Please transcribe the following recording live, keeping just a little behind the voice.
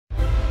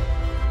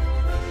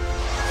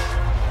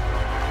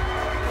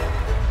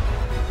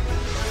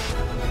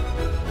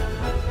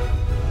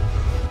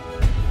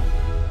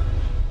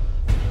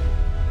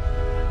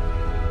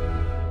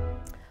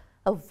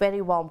A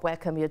very warm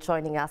welcome. You're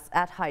joining us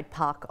at Hyde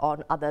Park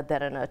on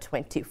AdaDerana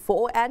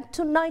 24, and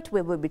tonight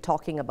we will be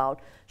talking about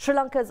Sri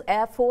Lanka's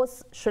Air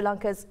Force, Sri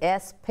Lanka's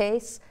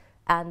airspace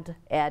and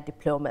air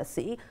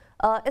diplomacy,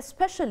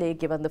 especially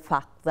given the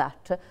fact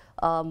that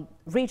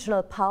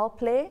regional power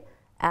play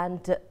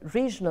and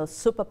regional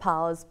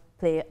superpowers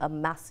play a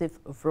massive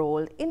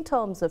role in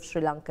terms of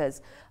Sri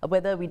Lanka's,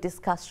 whether we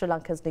discuss Sri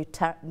Lanka's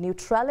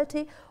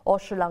neutrality or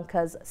Sri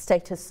Lanka's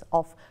status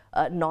of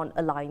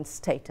non-aligned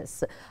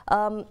status.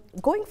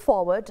 Going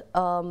forward,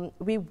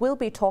 we will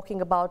be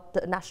talking about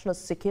national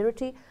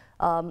security,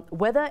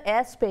 whether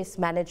airspace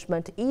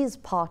management is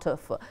part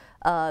of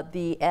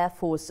the Air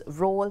Force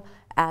role,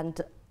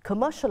 and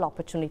commercial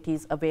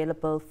opportunities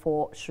available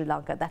for Sri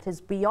Lanka that is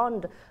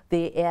beyond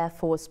the Air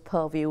Force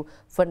purview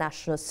for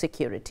national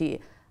security.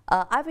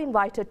 I've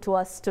invited to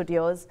our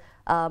studios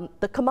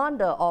the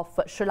Commander of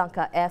Sri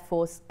Lanka Air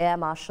Force, Air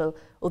Marshal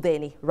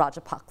Udeni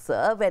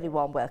Rajapaksa. A very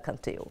warm welcome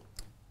to you.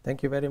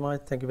 Thank you very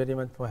much. Thank you very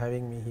much for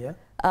having me here.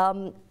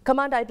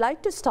 Commander, I'd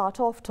like to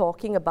start off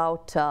talking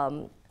about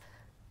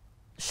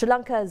Sri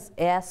Lanka's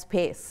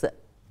airspace.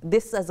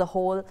 This as a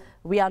whole,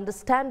 we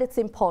understand it's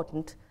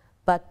important,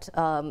 but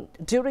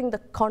during the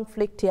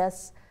conflict,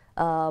 yes,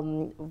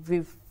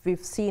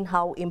 we've seen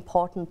how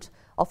important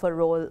of a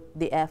role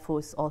the Air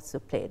Force also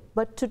played.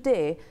 But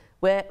today,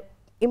 we're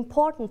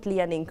importantly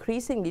and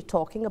increasingly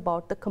talking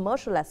about the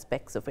commercial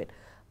aspects of it.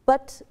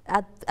 But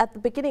at the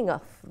beginning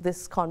of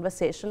this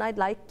conversation, I'd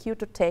like you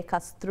to take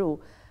us through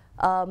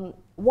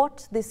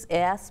what this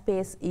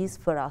airspace is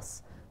for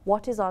us,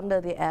 what is under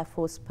the Air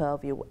Force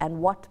purview, and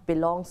what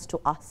belongs to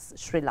us,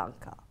 Sri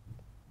Lanka.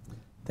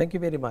 Thank you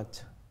very much.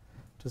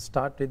 To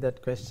start with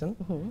that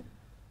question,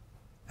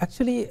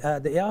 actually,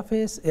 the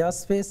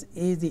airspace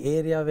is the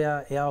area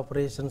where air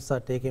operations are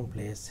taking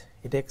place.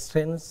 It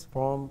extends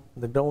from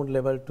the ground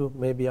level to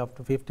maybe up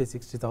to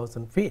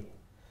 50–60,000 feet.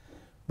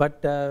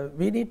 But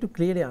we need to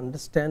clearly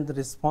understand the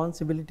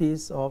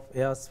responsibilities of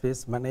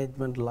airspace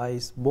management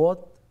lies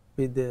both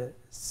with the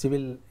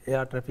civil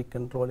air traffic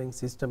controlling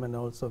system and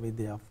also with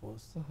the Air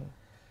Force.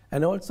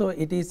 And also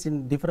it is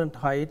in different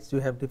heights. You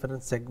have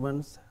different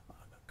segments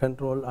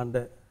controlled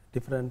under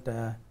different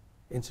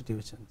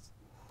institutions.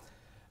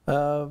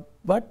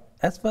 But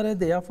as far as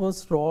the Air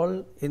Force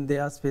role in the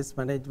airspace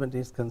management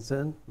is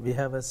concerned, we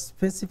have a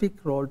specific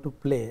role to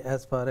play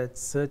as far as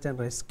search and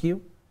rescue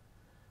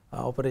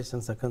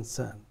operations are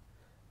concerned,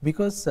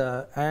 because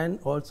and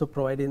also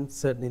providing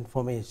certain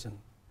information.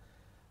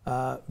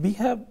 We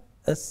have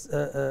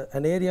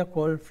an area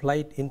called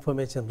Flight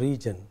Information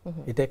Region.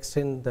 It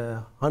extends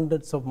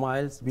hundreds of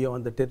miles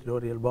beyond the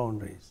territorial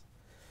boundaries,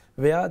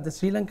 where the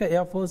Sri Lanka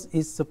Air Force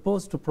is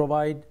supposed to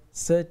provide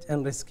search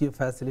and rescue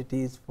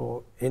facilities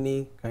for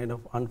any kind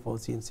of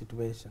unforeseen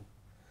situation.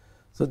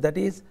 So that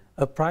is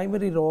a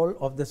primary role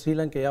of the Sri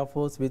Lanka Air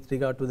Force with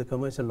regard to the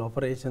commercial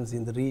operations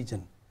in the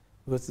region,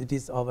 because it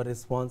is our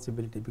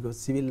responsibility, because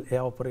civil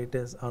air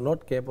operators are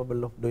not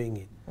capable of doing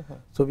it.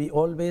 So we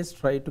always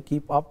try to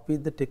keep up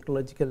with the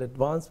technological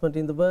advancement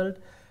in the world,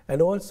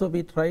 and also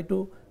we try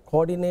to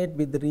coordinate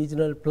with the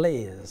regional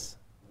players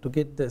to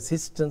get the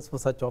assistance for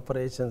such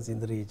operations in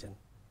the region.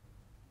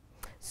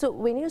 So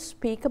when you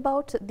speak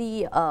about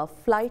the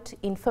flight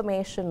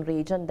information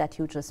region that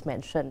you just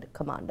mentioned,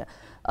 Commander,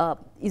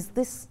 is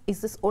this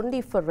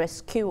only for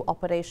rescue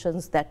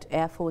operations that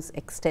Air Force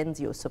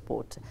extends your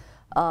support?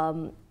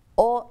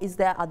 Or is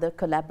there other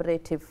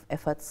collaborative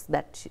efforts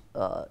that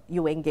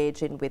you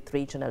engage in with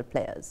regional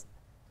players?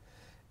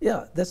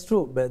 Yeah, that's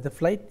true. But the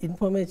flight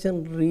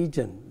information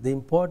region, the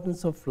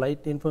importance of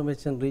flight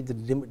information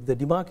region, the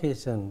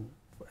demarcation,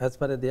 as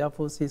far as the Air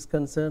Force is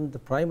concerned, the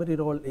primary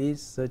role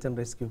is search and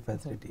rescue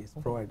facilities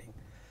providing.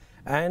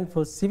 And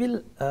for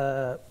civil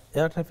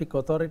air traffic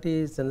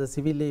authorities and the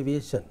civil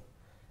aviation,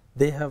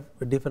 they have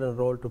a different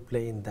role to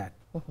play in that.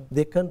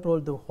 They control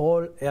the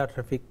whole air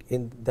traffic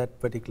in that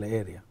particular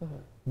area,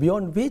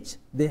 beyond which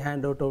they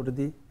hand it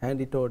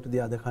over to the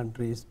other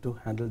countries to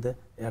handle the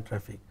air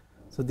traffic.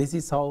 So this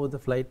is how the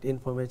flight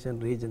information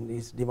region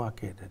is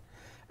demarcated.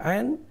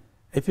 And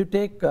if you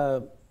take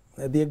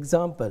the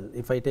example,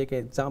 if I take an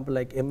example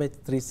like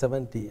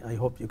MH370, I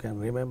hope you can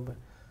remember.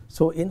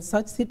 So in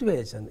such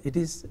situation, it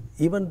is,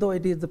 even though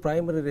it is the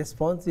primary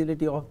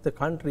responsibility of the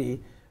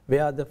country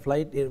where the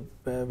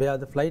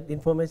flight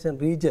information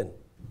region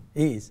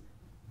is,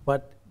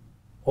 but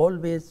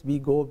always we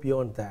go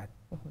beyond that.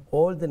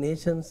 All the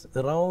nations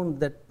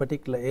around that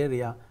particular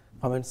area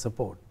come and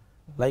support.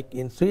 Like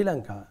in Sri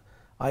Lanka,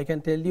 I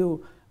can tell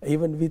you,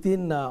 even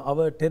within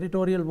our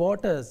territorial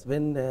waters,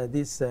 when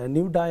this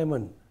New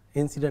Diamond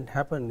incident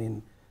happened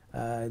in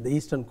the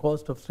eastern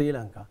coast of Sri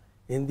Lanka,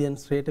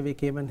 Indians straight away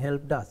came and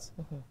helped us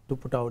to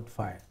put out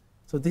fire.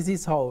 So this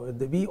is how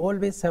we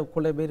always have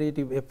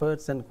collaborative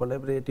efforts and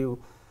collaborative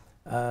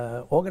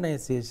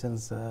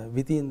organizations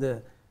within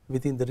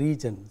the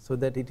region, so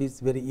that it is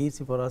very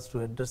easy for us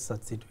to address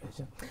such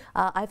situations.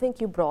 I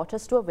think you brought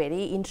us to a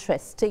very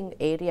interesting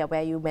area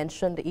where you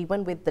mentioned,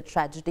 even with the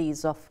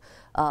tragedies of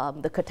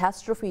the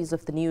catastrophes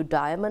of the New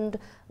Diamond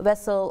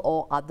vessel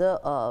or other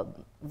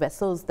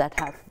vessels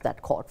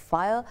that caught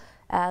fire,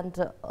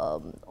 and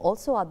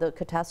also other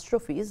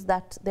catastrophes,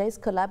 that there is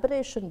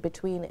collaboration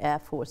between Air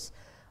Force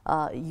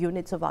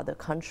units of other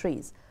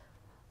countries.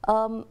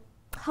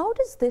 How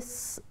does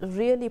this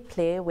really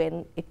play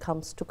when it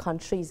comes to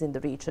countries in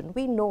the region?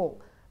 We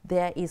know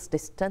there is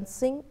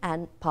distancing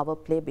and power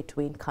play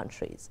between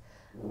countries.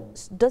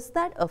 Does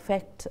that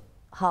affect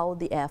how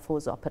the Air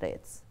Force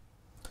operates?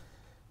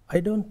 I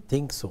don't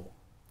think so,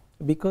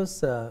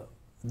 because the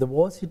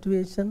war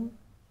situation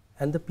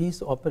and the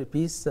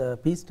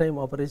peacetime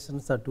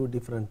operations are two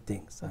different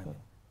things. I mean,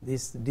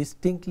 this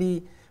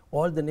distinctly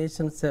all the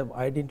nations have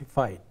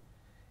identified.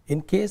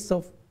 In case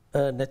of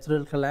a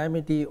natural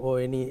calamity or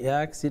any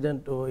air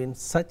accident, or in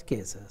such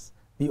cases,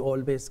 we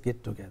always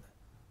get together.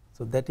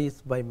 So that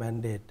is by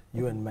mandate,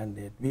 UN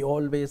mandate. We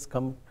always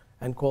come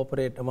and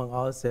cooperate among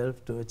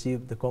ourselves to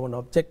achieve the common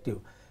objective.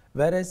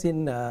 Whereas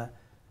in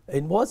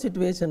war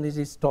situation, it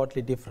is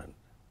totally different.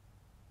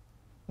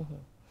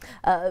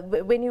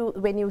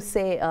 When you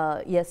say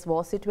yes,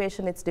 war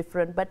situation, it's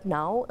different. But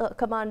now,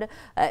 Commander,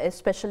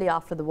 especially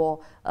after the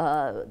war,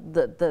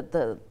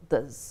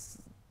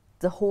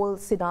 the whole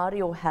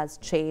scenario has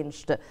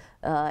changed,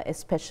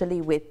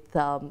 especially with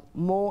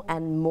more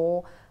and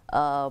more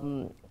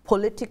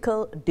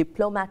political,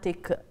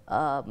 diplomatic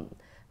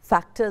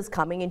factors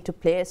coming into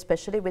play,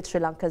 especially with Sri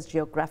Lanka's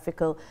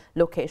geographical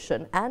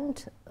location,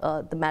 and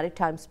the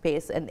maritime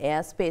space and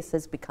airspace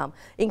has become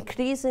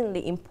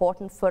increasingly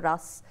important for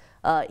us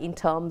in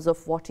terms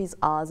of what is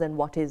ours and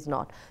what is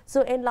not.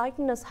 So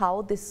enlighten us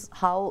how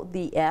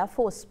the Air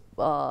Force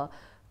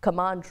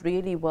Command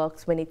really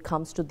works when it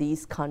comes to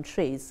these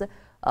countries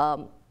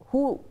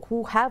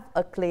who have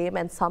a claim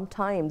and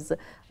sometimes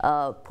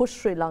push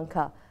Sri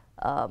Lanka,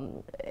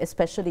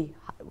 especially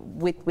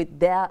with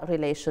their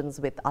relations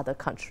with other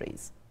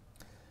countries.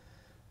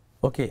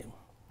 Okay,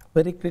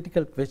 very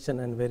critical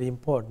question and very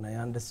important, I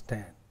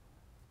understand.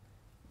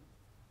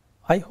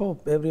 I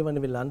hope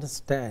everyone will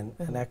understand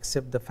and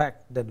accept the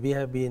fact that we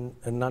have been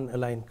a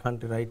non-aligned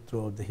country right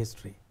throughout the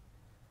history.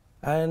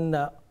 And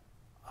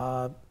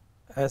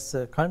as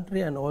a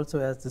country and also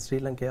as the Sri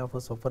Lanka Air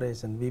Force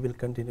operation, we will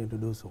continue to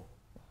do so.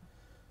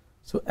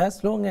 So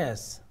as long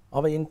as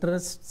our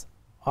interests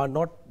are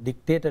not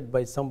dictated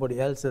by somebody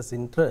else's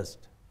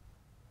interest,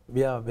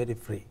 we are very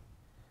free.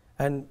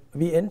 And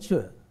we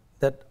ensure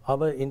that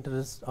our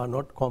interests are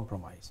not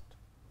compromised.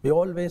 We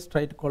always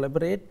try to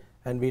collaborate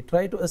and we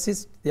try to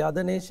assist the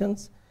other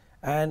nations,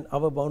 and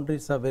our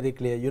boundaries are very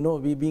clear. You know,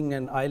 we being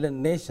an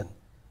island nation,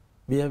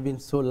 we have been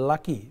so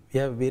lucky. We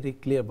have very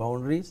clear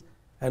boundaries,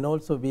 and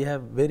also we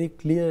have very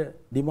clear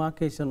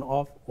demarcation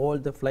of all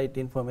the flight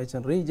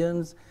information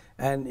regions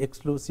and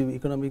exclusive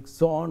economic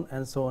zone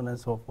and so on and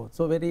so forth.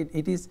 So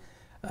it is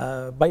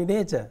by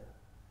nature,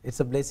 it's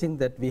a blessing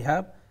that we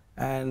have,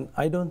 and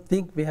I don't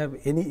think we have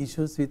any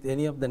issues with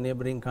any of the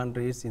neighboring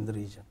countries in the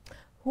region.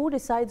 Who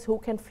decides who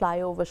can fly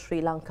over Sri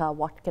Lanka,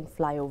 what can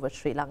fly over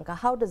Sri Lanka?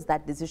 How does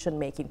that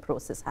decision-making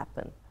process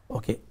happen?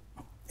 Okay,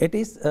 it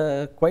is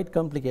a quite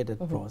complicated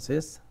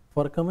process.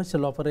 For a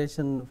commercial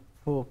operation,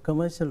 for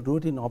commercial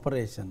routine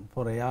operation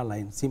for an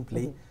airline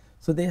simply,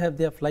 so they have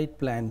their flight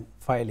plan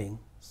filing.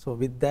 So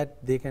with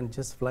that they can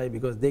just fly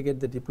because they get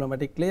the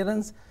diplomatic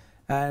clearance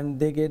and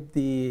they get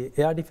the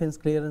air defense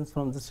clearance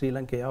from the Sri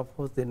Lanka Air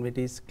Force. Then it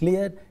is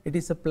cleared, it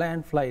is a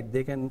planned flight.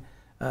 They can,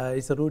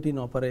 it's a routine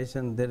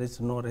operation, there is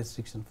no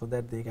restriction for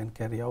that, they can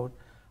carry out,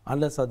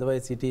 unless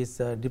otherwise it is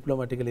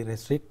diplomatically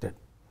restricted.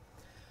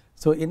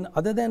 So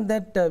other than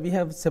that, we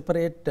have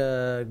separate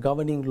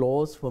governing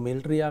laws for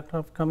military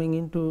aircraft coming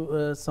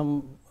into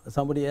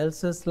somebody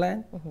else's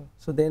land.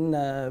 So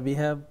then we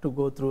have to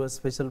go through a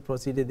special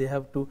procedure. They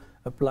have to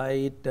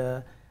apply it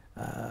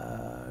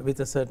with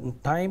a certain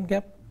time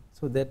gap,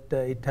 so that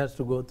it has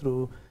to go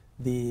through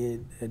the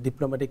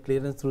diplomatic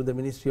clearance through the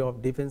Ministry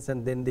of Defense,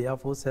 and then the Air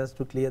Force has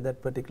to clear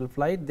that particular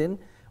flight, then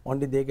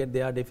only they get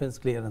the air defense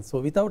clearance.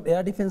 So without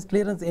air defense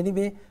clearance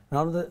anyway,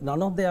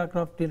 none of the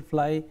aircraft will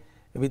fly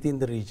within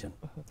the region.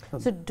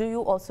 So do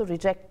you also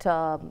reject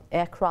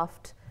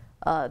aircraft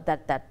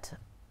that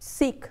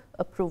seek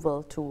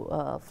approval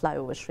to fly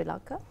over Sri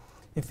Lanka?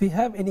 If we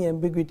have any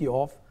ambiguity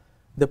of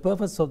the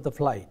purpose of the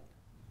flight,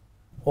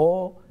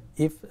 or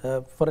if,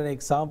 for an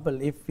example,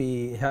 if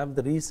we have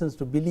the reasons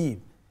to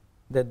believe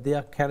that they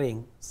are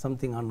carrying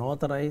something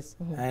unauthorized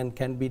and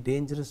can be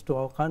dangerous to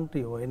our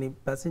country or any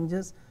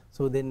passengers,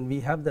 so then we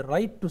have the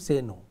right to say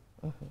no.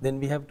 Then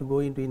we have to go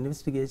into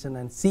investigation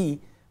and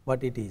see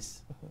what it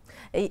is.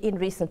 In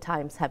recent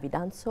times, have you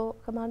done so,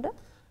 Commander?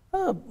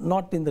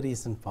 Not in the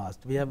recent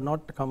past. We have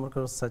not come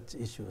across such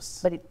issues.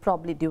 But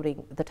probably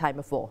during the time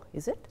of war,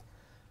 is it?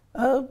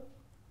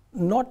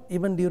 Not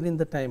even during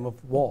the time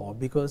of war,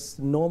 because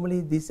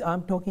normally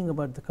I'm talking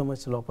about the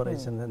commercial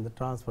operation and the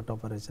transport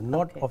operation,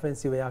 not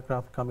offensive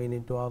aircraft coming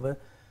into our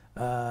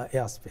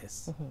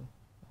airspace.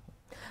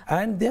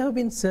 And there have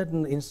been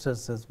certain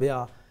instances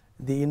where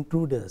the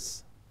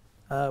intruders,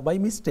 by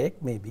mistake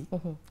maybe,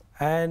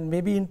 and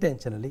maybe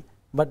intentionally,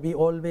 but we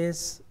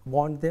always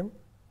warn them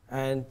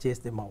and chase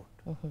them out.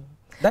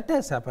 That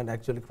has happened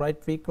actually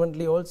quite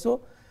frequently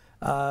also.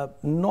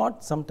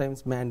 Not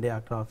sometimes manned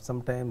aircraft,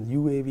 sometimes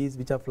UAVs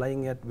which are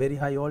flying at very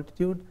high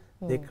altitude,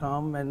 they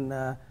come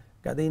and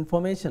gather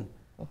information.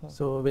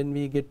 So when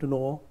we get to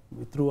know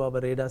through our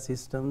radar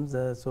systems,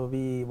 so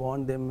we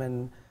warn them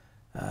and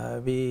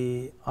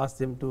we ask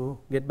them to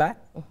get back.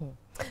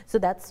 So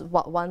that's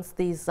once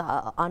these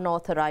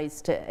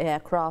unauthorized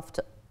aircraft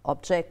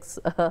objects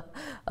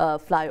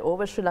fly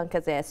over Sri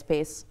Lanka's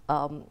airspace,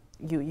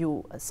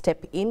 you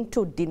step in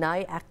to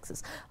deny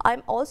access.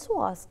 I'm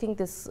also asking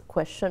this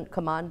question,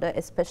 Commander,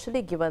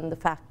 especially given the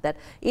fact that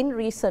in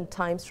recent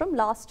times, from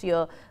last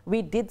year,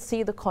 we did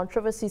see the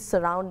controversy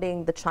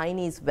surrounding the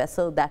Chinese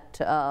vessel that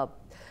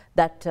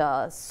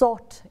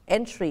sought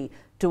entry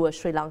to a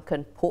Sri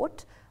Lankan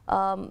port.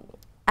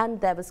 And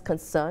there was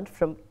concern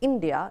from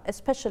India,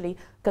 especially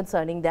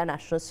concerning their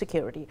national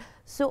security.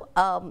 So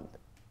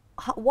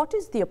what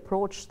is the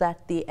approach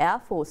that the Air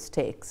Force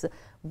takes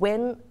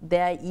when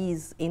there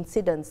is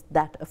incidents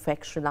that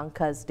affect Sri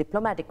Lanka's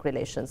diplomatic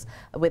relations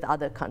with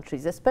other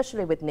countries,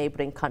 especially with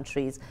neighboring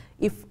countries,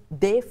 if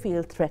they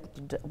feel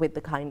threatened with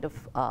the kind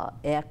of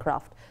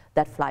aircraft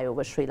that fly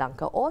over Sri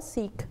Lanka or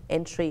seek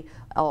entry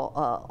or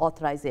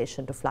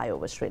authorization to fly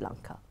over Sri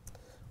Lanka?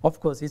 Of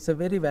course, it's a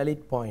very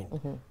valid point.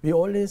 We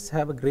always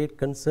have a great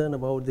concern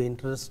about the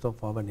interest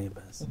of our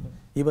neighbors.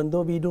 Even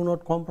though we do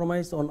not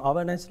compromise on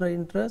our national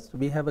interest,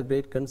 we have a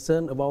great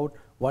concern about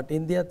what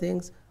India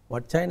thinks,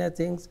 what China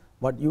thinks,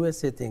 what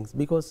USA thinks,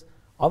 because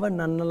our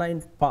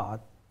non-aligned path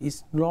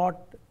is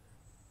not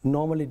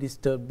normally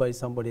disturbed by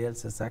somebody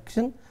else's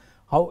action.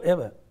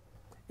 However,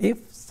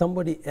 if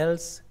somebody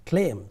else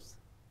claims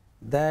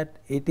that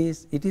it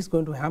is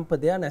going to hamper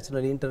their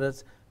national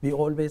interests, we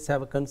always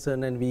have a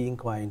concern and we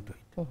inquire into it.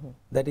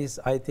 That is,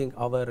 I think,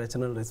 our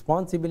national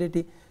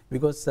responsibility,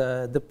 because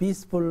the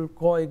peaceful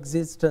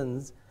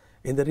coexistence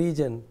in the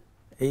region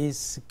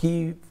is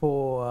key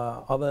for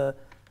our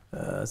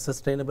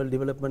sustainable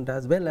development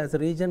as well as a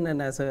region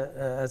and as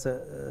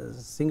a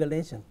single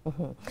nation.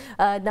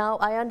 Now,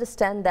 I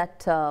understand that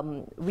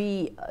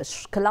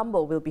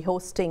Colombo will be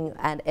hosting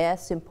an air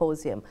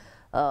symposium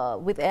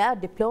with air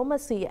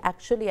diplomacy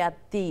actually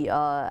at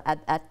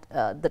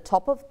the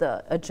top of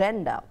the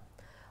agenda.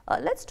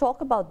 Let's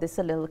talk about this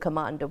a little,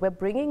 Commander. We're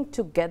bringing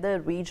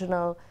together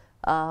regional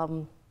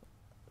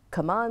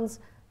commands,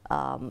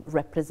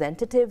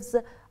 representatives,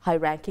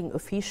 high-ranking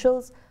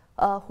officials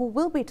who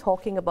will be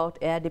talking about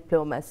air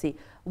diplomacy.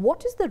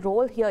 What is the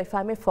role here, if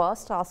I may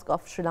first ask,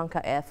 of Sri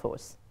Lanka Air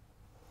Force?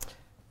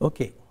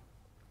 Okay.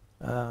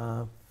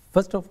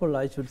 First of all,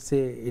 I should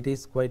say it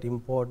is quite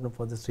important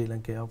for the Sri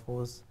Lanka Air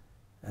Force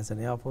as an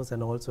air force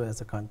and also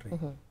as a country.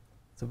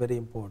 It's very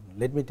important.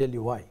 Let me tell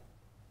you why.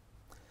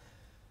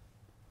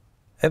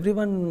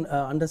 Everyone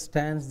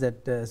understands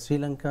that Sri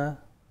Lanka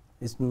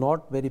is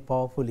not very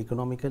powerful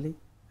economically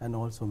and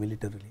also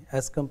militarily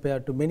as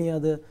compared to many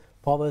other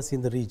powers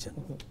in the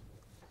region.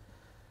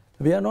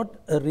 We are not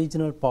a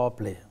regional power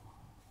player,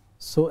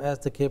 so as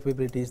the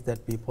capabilities that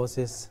we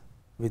possess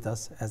with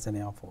us as an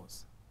air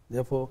force.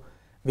 Therefore,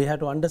 we have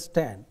to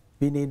understand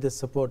we need the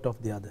support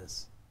of the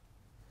others.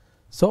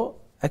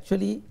 So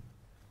actually,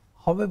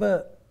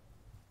 however,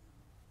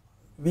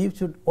 we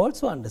should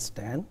also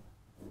understand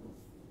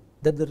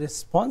that the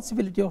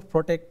responsibility of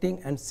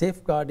protecting and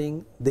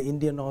safeguarding the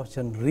Indian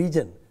Ocean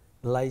region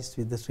lies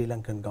with the Sri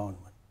Lankan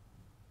government.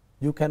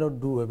 You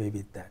cannot do away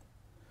with that.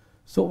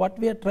 So what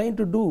we are trying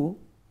to do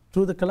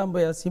through the Colombo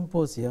Air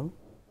Symposium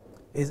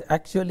is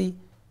actually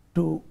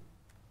to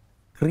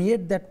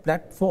create that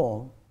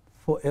platform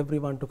for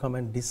everyone to come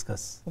and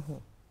discuss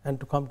and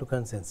to come to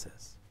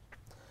consensus.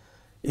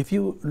 If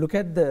you look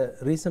at the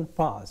recent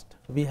past,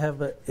 we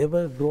have an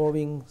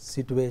ever-growing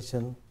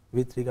situation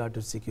with regard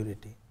to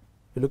security.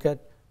 You look at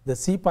the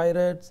sea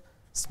pirates,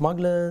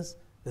 smugglers,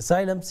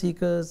 asylum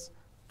seekers,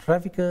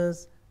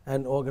 traffickers,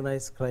 and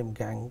organized crime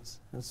gangs,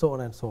 and so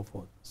on and so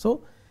forth.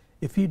 So,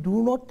 if we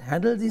do not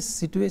handle this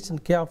situation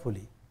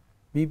carefully,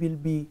 we will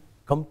be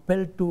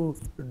compelled to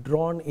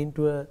drag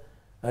into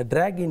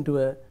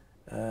a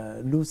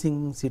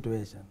losing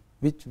situation,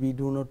 which we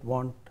do not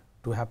want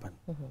to happen.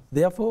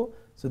 Therefore,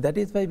 so that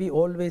is why we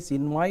always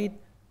invite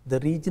the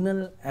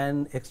regional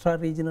and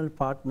extra-regional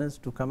partners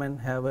to come and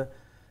have a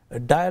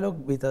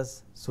dialogue with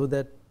us, so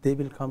that they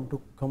will come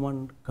to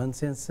common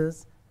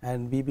consensus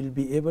and we will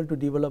be able to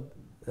develop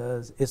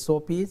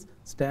SOPs,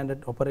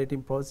 standard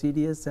operating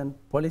procedures and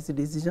policy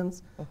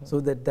decisions,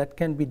 so that that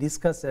can be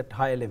discussed at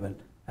higher level,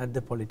 at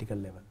the political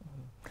level.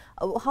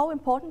 How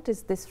important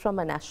is this from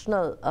a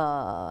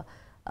national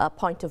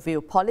point of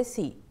view,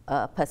 policy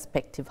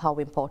perspective? How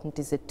important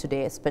is it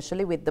today,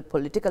 especially with the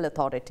political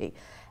authority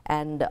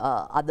and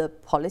other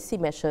policy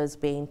measures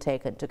being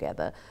taken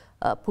together,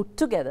 put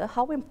together?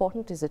 How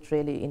important is it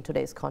really in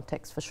today's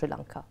context for Sri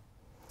Lanka?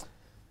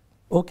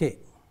 Okay,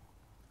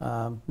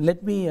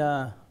 let me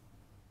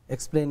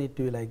explain it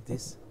to you like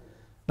this.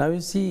 Now you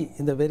see,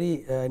 in the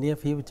very near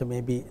future,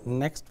 maybe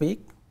next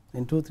week,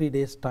 in 2-3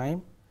 days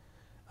time,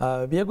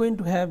 we are going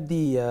to have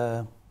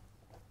the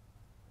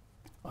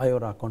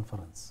IORA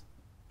conference.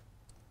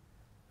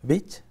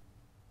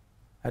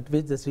 at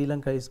which the Sri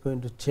Lanka is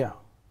going to chair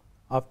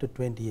after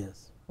 20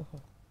 years.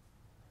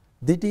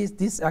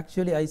 This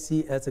actually I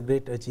see as a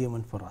great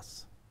achievement for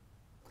us.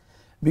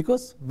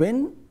 Because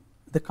when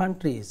the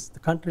country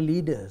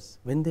leaders,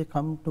 when they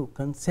come to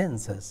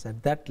consensus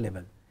at that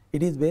level,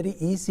 it is very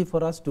easy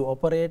for us to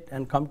operate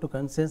and come to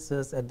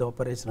consensus at the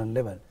operational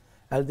level.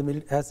 As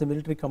the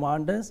military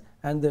commanders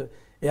and the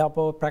air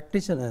power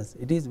practitioners,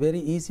 it is very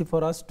easy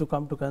for us to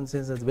come to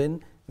consensus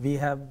when we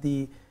have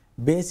the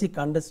basic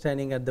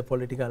understanding at the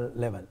political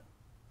level.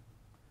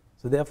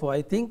 So therefore,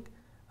 I think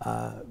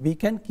we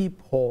can keep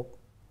hope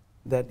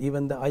that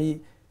even the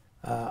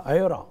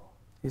IORA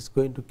is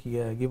going to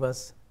give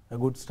us a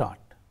good start.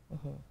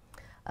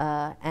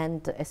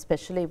 And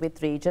especially with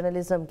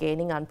regionalism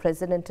gaining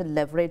unprecedented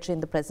leverage in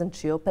the present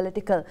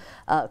geopolitical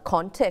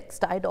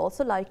context, I'd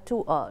also like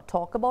to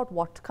talk about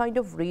what kind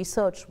of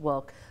research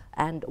work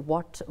and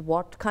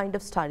what kind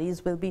of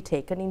studies will be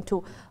taken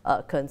into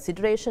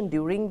consideration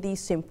during these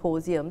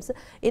symposiums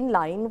in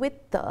line with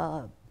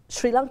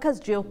Sri Lanka's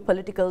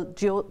geographical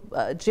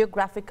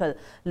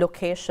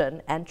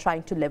location and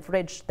trying to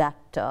leverage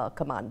that,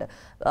 Commander,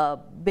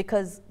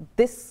 because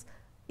this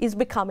is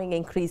becoming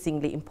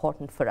increasingly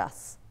important for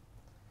us.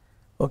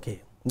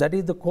 Okay, that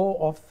is the core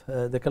of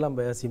the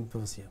Colombo Air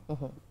Symposium.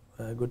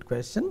 Good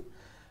question.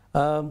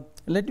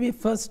 Let me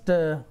first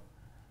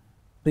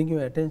bring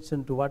your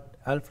attention to what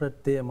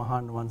Alfred Thayer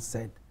Mahan once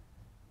said.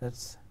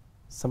 That's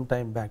some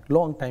time back,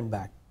 long time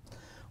back.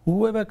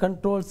 Whoever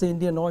controls the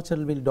Indian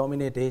Ocean will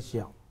dominate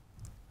Asia,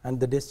 and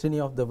the destiny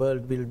of the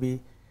world will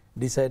be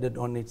decided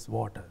on its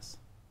waters.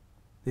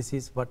 This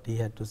is what he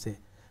had to say.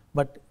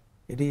 But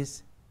it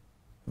is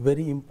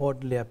very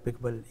importantly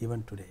applicable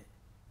even today.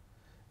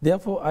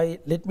 Therefore,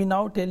 let me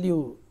now tell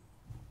you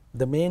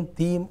the main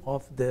theme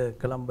of the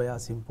Colombo Air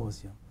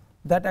Symposium.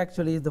 That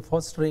actually is the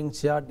fostering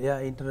shared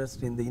air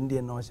interest in the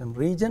Indian Ocean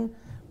region,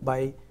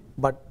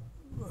 but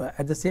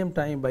at the same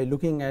time by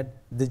looking at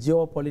the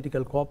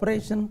geopolitical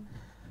cooperation,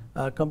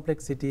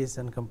 complexities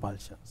and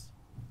compulsions.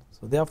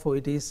 So therefore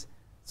it is,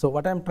 so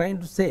what I'm trying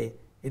to say,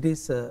 it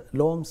is a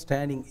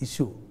long-standing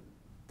issue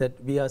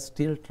that we are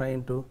still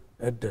trying to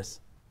address.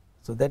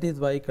 So that is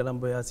why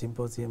Colombo Air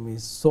Symposium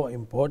is so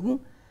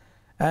important.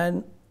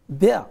 And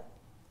there,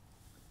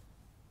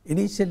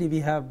 initially we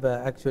have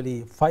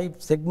actually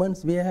 5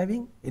 segments we are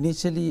having.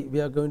 Initially we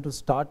are going to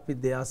start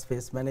with the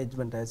airspace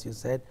management, as you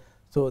said.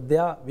 So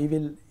there we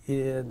will,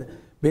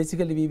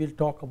 basically we will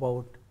talk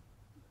about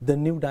the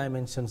new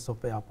dimensions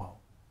of air power,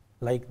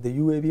 like the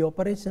UAV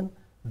operation,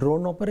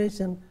 drone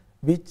operation,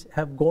 which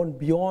have gone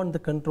beyond the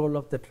control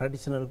of the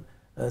traditional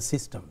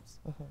systems.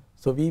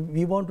 So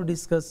we want to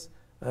discuss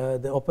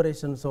the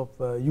operations of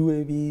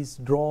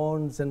UAVs,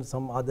 drones and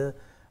some other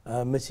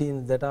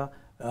machines that are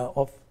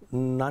of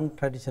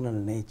non-traditional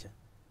nature.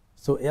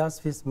 So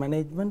airspace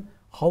management,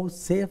 how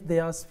safe the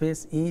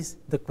airspace is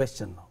the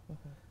question now.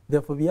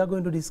 Therefore, we are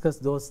going to discuss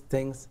those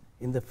things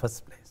in the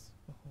first place,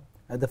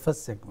 at the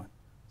first segment.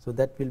 So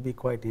that will be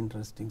quite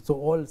interesting. So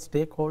all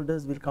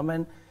stakeholders will come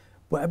and,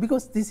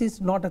 because this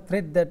is not a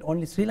threat that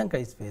only Sri Lanka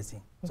is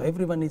facing. So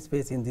everyone is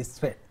facing this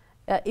threat.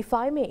 If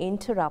I may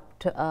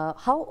interrupt,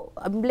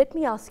 let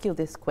me ask you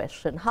this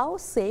question. How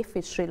safe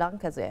is Sri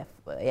Lanka's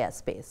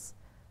airspace?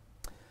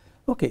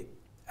 Okay,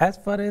 as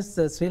far as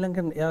Sri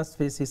Lankan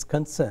airspace is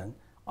concerned,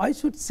 I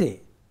should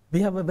say we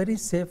have a very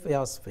safe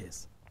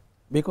airspace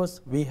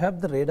because we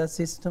have the radar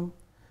system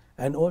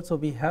and also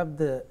we have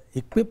the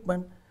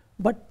equipment,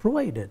 but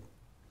provided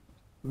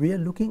we are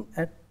looking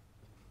at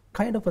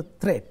kind of a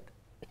threat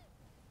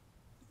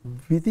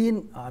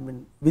within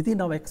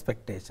our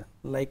expectation.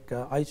 Like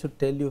I should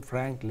tell you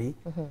frankly,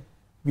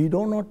 we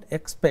do not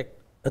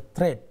expect a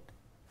threat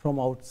from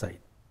outside,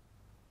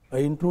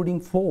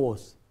 intruding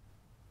force,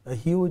 a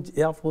huge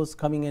air force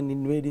coming and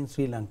invading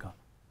Sri Lanka.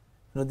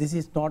 This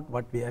is not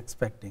what we are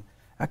expecting.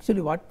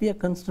 Actually, what we are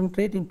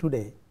concentrating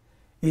today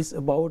is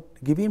about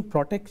giving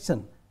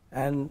protection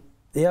and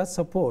air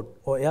support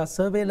or air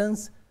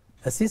surveillance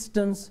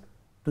assistance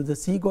to the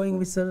seagoing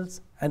vessels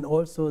and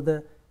also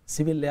the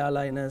civil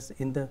airliners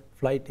in the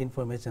flight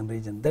information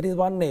region. That is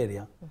one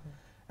area.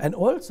 And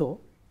also,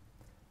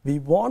 we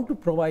want to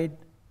provide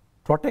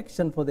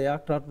protection for the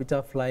aircraft which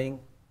are flying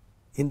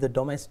in the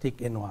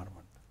domestic environment.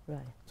 Right.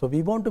 So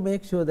we want to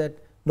make sure that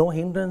no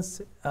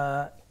hindrance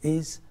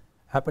is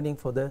happening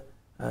for the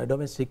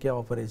domestic air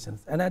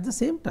operations. And at the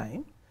same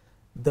time,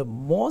 the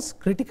most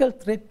critical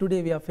threat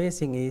today we are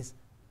facing is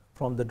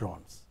from the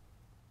drones.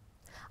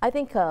 I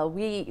think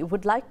we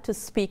would like to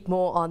speak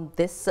more on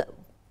this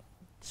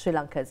Sri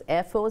Lanka's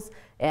Air Force,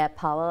 air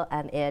power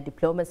and air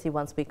diplomacy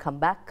once we come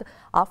back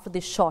after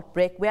this short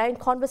break. We are in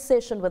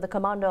conversation with the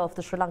Commander of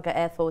the Sri Lanka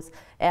Air Force,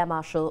 Air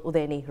Marshal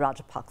Udeni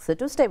Rajapaksa.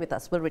 Do stay with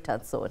us. We'll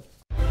return soon.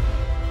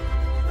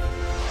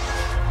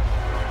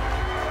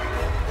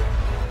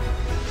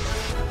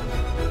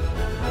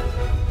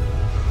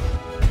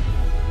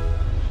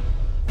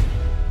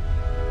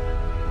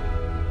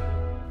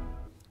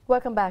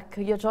 Welcome back.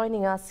 You're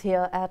joining us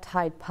here at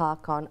Hyde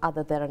Park on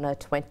AdaDerana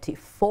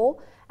 24,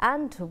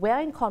 and we're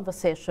in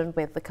conversation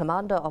with the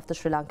commander of the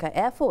Sri Lanka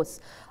Air Force.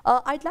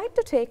 I'd like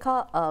to take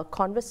our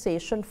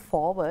conversation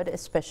forward,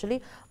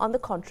 especially on the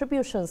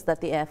contributions that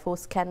the Air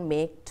Force can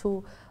make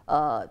to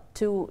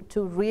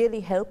really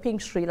helping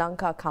Sri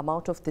Lanka come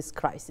out of this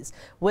crisis,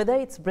 whether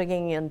it's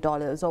bringing in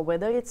dollars or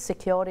whether it's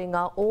securing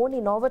our own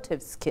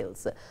innovative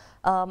skills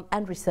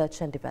and research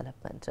and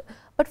development.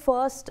 But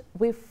first,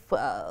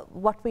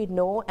 what we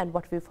know and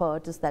what we've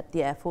heard is that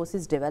the Air Force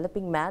is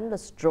developing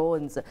manless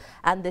drones,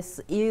 and this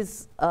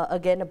is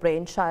again a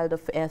brainchild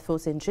of Air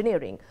Force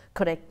engineering.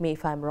 Correct me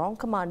if I'm wrong,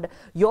 Commander.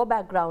 Your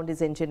background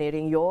is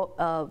engineering.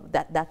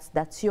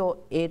 That's your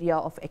area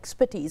of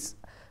expertise.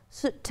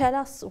 So tell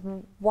us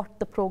what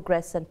the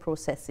progress and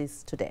process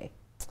is today.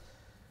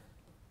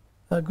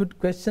 A good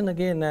question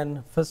again,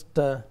 and first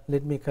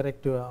let me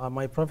correct you.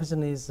 My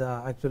profession is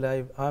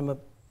actually I'm a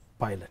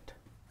pilot,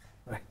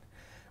 right?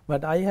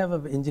 But I have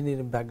an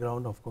engineering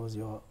background, of course.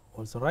 You're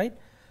also right.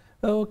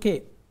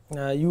 Okay,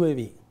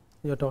 UAV.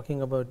 You're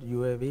talking about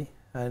UAV,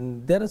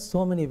 and there are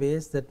so many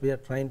ways that we are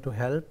trying to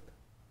help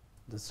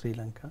the Sri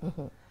Lanka.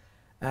 Mm-hmm.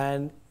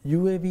 And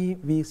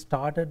UAV, we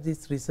started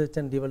this research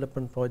and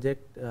development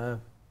project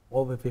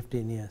over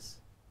 15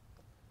 years.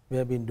 We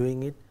have been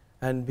doing it,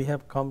 and we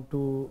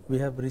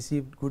have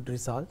received good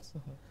results.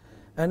 Mm-hmm.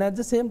 And at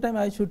the same time,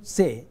 I should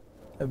say,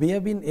 we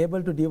have been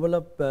able to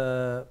develop,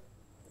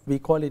 we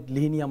call it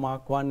Linear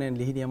Mark 1 and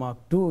Linear Mark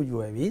 2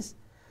 UAVs.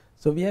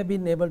 So we have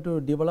been able to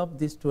develop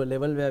this to a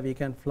level where we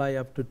can fly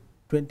up to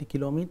 20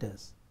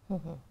 kilometers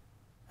mm-hmm.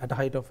 at a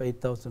height of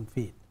 8,000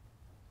 feet.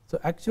 So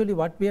actually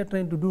what we are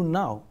trying to do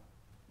now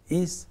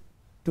is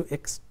to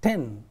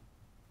extend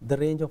the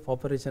range of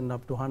operation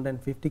up to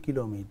 150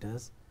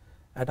 kilometers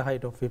at a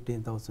height of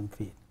 15,000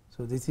 feet.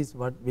 So this is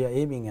what we are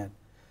aiming at.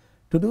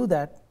 To do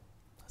that,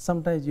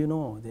 sometimes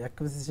the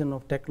acquisition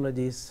of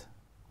technology is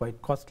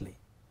quite costly.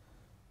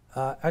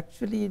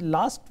 Actually,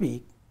 last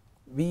week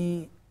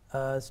we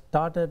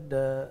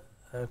started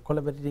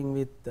collaborating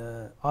with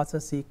Arthur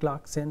C.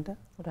 Clarke Center,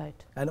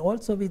 right, and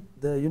also with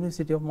the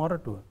University of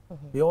Moratuwa.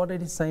 Mm-hmm. We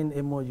already signed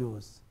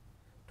MOUs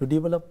to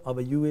develop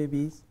our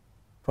UAVs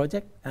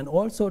project and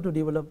also to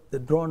develop the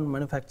drone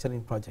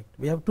manufacturing project.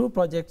 We have two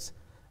projects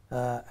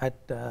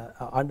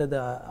under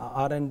the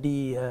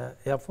R&D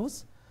Air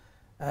Force,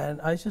 and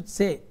I should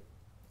say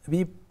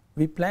we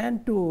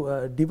plan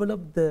to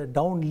develop the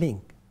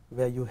downlink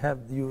where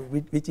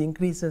which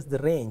increases the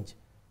range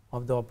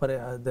of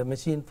the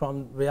machine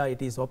from where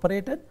it is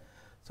operated.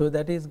 So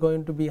that is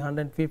going to be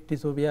 150.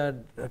 So we are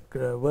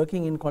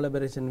working in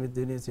collaboration with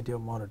the University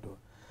of Moratuwa,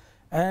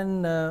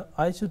 and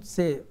I should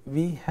say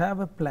we have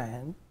a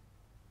plan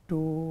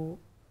to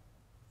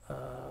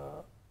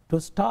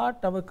start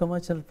our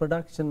commercial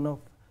production of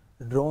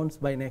drones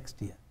by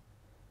next year.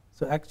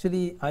 So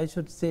actually, I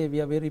should say we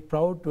are very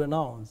proud to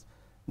announce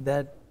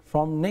that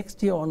from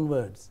next year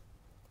onwards,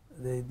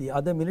 the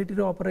other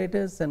military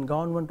operators and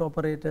government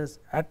operators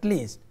at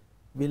least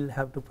will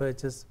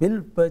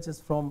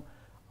purchase from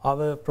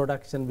our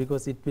production,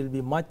 because it will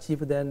be much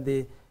cheaper than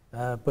the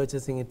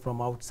purchasing it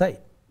from outside.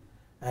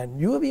 And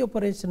UAV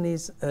operation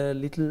is a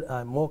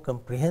little more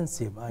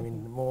comprehensive, I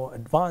mean more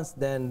advanced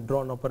than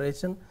drone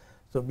operation.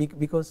 So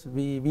because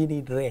we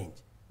need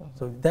range. Mm-hmm.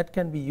 So that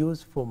can be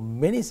used for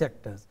many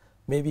sectors,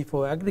 maybe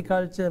for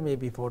agriculture,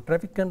 maybe for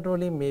traffic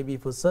controlling, maybe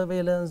for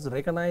surveillance,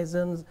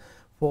 reconnaissance,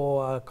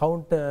 for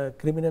counter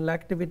criminal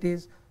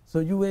activities.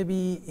 So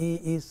UAV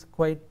is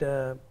quite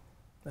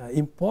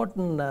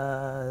important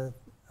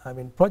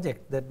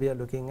project that we are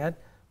looking at,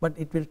 but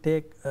it will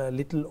take a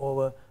little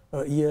over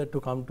a year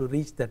to come to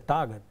reach that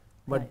target.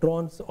 But right.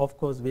 Drones, of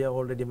course, we are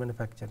already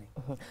manufacturing.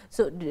 Mm-hmm.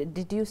 So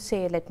did you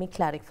say, let me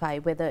clarify,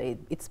 whether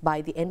it's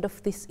by the end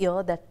of this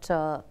year that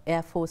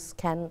Air Force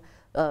can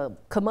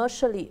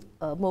commercially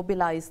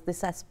mobilize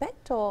this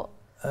aspect, or?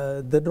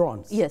 The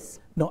drones? Yes.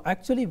 No,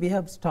 actually we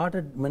have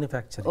started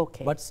manufacturing,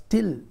 okay. But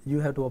still you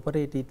have to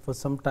operate it for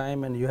some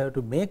time, and you have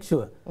to make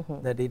sure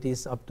mm-hmm. that it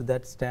is up to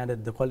that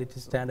standard, the quality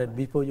standard, right.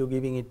 before you're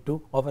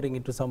offering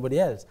it to somebody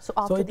else.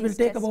 So it will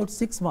take about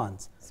 6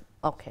 months.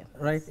 Okay.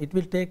 Right, it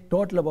will take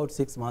total about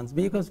 6 months,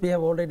 because we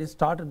have already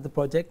started the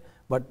project,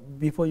 but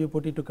before you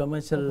put it to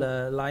commercial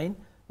mm-hmm. Line,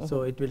 mm-hmm.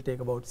 so it will take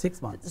about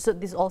 6 months. So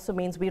this also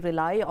means we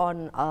rely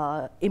on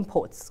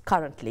imports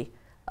currently,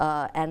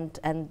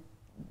 and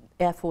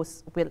Air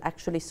Force will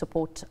actually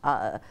support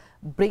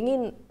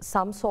bringing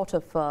some sort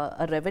of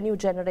a revenue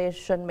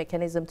generation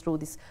mechanism through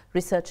this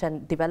research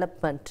and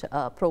development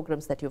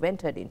programs that you've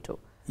entered into.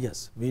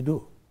 Yes, we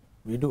do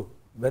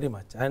very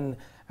much, and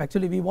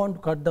actually we want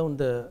to cut down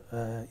the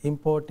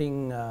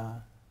importing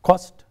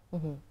cost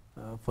mm-hmm.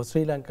 For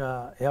Sri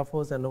Lanka Air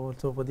Force and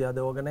also for the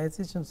other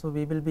organizations. So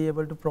we will be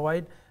able to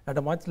provide at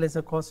a much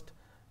lesser cost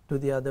to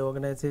the other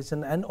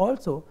organization. And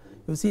also,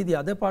 you see, the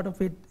other part of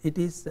it, it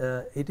is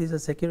a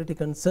security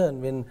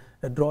concern when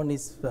a drone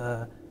is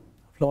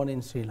flown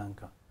in Sri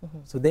Lanka. Mm-hmm.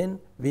 So then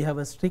we have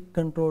a strict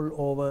control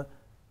over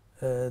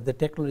the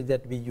technology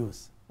that we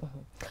use.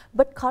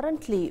 But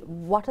currently,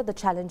 what are the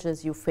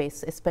challenges you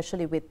face,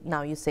 especially with,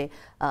 now you say,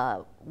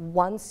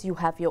 once you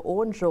have your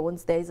own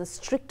drones, there is a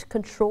strict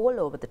control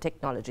over the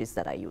technologies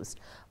that are used.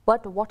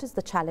 But what is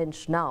the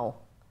challenge now?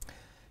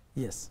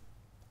 Yes.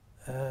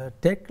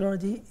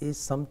 Technology is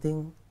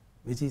something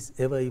which is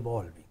ever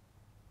evolving.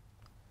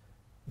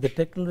 The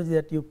technology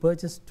that you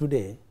purchase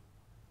today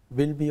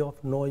will be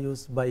of no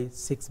use by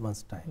 6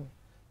 months' time.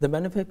 The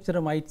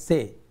manufacturer might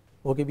say,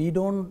 okay, we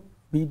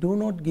do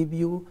not give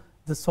you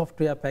the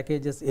software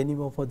packages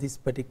anymore for this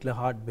particular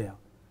hardware,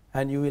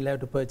 and you will have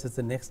to purchase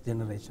the next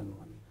generation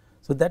one.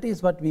 So that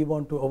is what we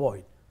want to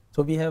avoid.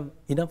 So we have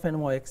enough and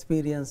more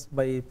experience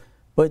by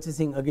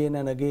purchasing again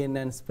and again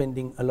and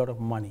spending a lot of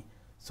money.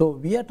 So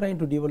we are trying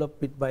to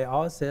develop it by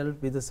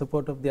ourselves with the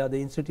support of the other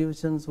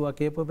institutions who are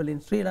capable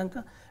in Sri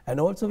Lanka, and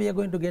also we are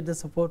going to get the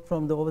support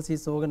from the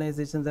overseas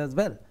organizations as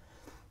well.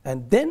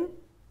 And then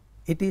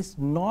it is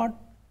not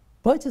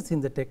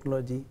purchasing the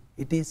technology,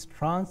 it is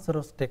transfer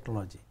of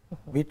technology.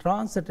 We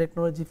transfer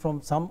technology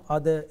from some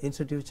other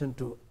institution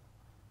to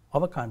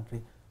our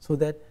country so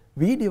that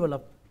we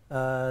develop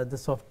the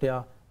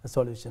software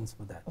solutions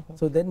for that.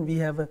 So then we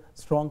have a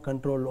strong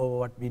control over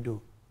what we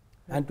do.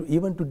 And to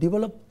even to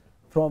develop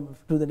from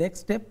to the next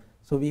step,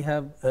 so we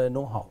have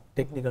know-how,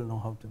 technical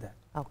know-how to that.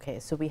 Okay,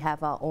 so we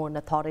have our own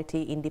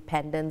authority,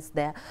 independence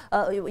there.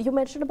 You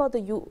mentioned about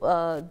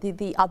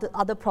the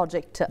other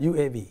project,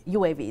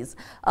 UAVs.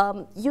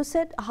 You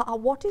said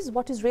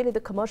what is really the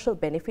commercial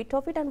benefit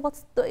of it, and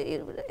what's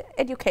the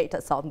educate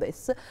us on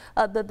this,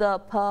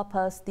 the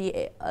purpose,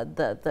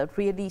 the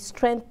really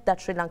strength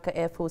that Sri Lanka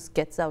Air Force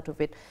gets out of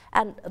it,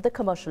 and the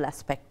commercial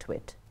aspect to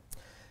it.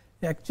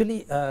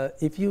 Actually,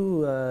 if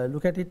you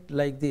look at it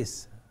like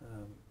this,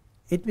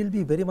 it will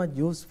be very much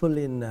useful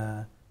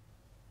in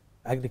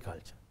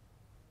agriculture,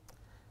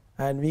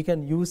 and we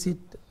can use it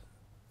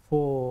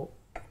for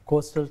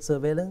coastal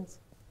surveillance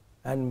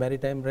and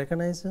maritime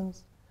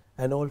reconnaissance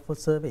and all for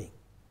surveying.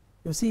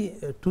 You see,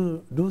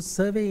 to do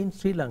survey in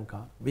Sri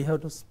Lanka, we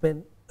have to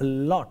spend a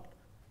lot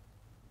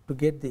to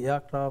get the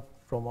aircraft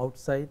from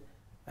outside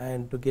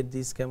and to get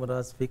these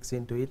cameras fixed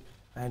into it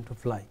and to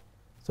fly.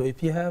 So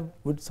if you have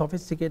good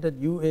sophisticated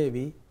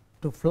UAV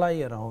to fly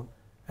around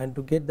and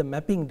to get the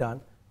mapping done,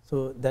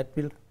 so that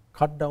will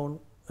cut down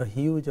a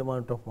huge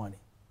amount of money.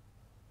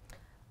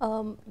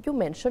 You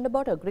mentioned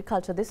about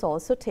agriculture. This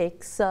also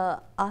takes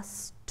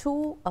us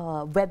to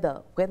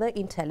weather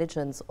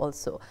intelligence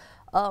also.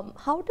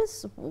 How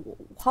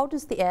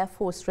does the Air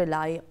Force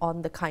rely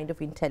on the kind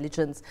of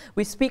intelligence?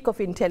 We speak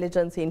of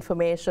intelligence,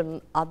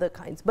 information, other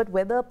kinds, but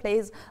weather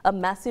plays a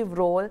massive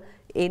role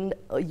in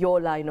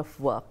your line of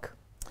work.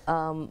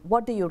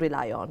 What do you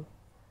rely on?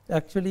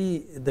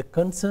 Actually, the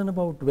concern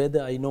about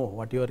weather, I know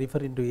what you are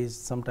referring to is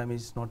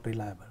sometimes it's not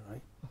reliable,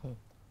 right?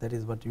 That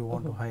is what you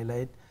want to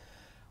highlight.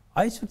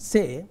 I should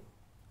say,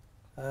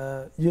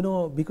 you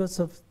know, because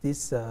of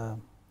these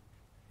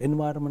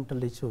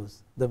environmental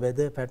issues, the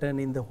weather pattern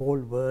in the whole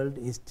world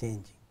is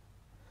changing.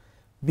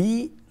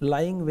 We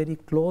lying very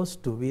close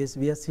to,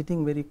 we are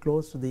sitting very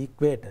close to the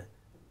equator,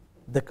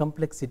 the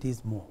complexity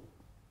is more.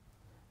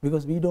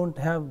 Because we don't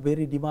have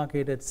very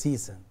demarcated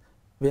season,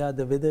 where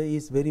the weather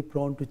is very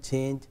prone to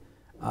change,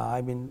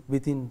 I mean,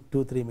 within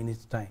 2-3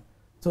 minutes time.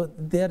 So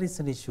there is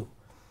an issue.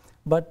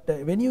 But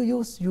when you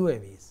use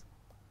UAVs,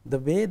 the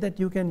way that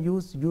you can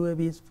use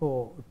UAVs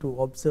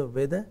to observe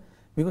weather,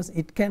 because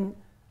it can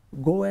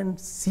go and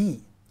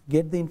see,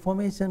 get the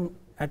information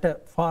at a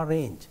far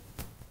range,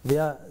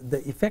 where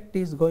the effect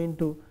is going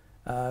to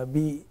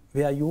be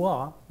where you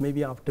are,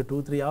 maybe after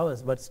 2-3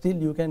 hours, but still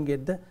you can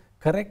get the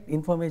correct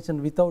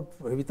information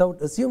without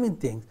assuming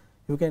things.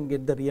 You can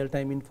get the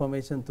real-time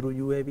information through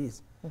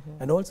UAVs.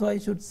 And also I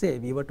should say,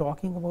 we were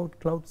talking about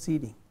cloud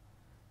seeding.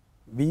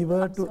 We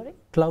were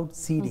cloud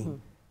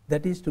seeding,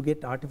 that is to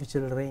get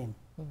artificial rain.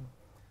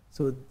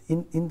 So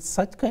in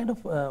such kind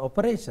of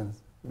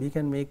operations, we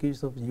can make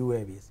use of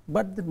UAVs,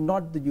 but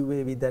not the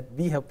UAV that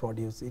we have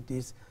produced. It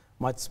is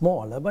much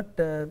smaller, but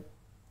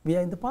we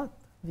are in the path.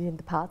 We're in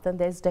the path, and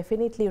there's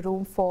definitely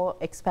room for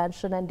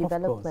expansion and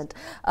development.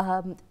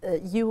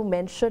 You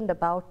mentioned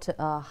about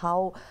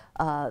how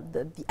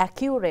the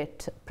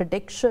accurate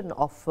prediction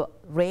of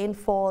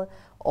rainfall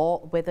or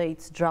whether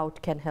it's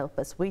drought can help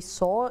us. We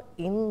saw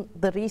in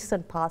the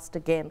recent past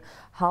again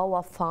how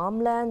our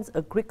farmlands,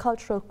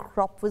 agricultural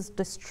crop was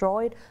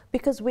destroyed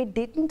because we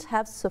didn't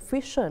have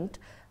sufficient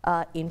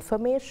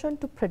information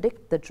to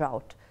predict the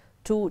drought,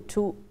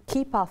 to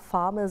keep our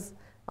farmers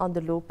on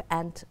the loop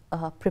and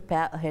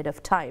prepare ahead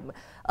of time.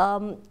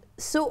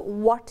 So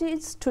what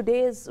is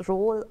today's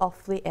role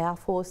of the Air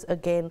Force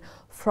again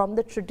from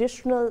the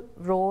traditional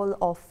role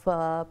of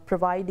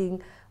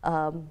providing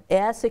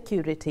air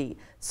security,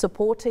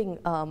 supporting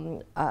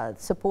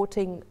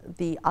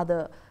the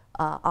other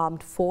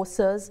armed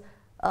forces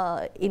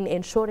in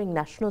ensuring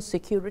national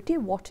security?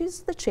 What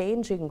is the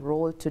changing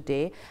role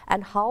today,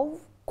 and how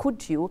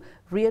could you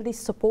really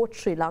support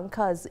Sri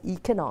Lanka's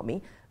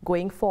economy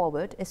going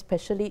forward,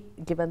 especially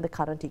given the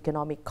current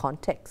economic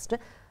context,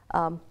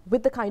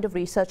 with the kind of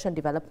research and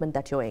development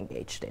that you're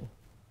engaged in?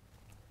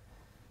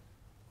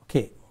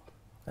 Okay.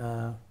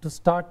 To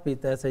start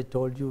with, as I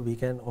told you, we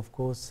can of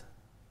course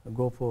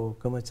go for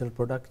commercial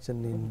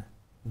production in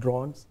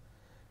drones,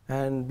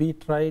 and we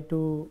try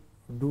to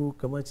do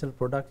commercial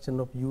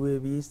production of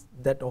UAVs,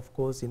 that of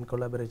course in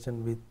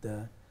collaboration with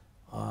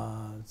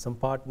some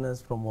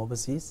partners from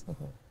overseas.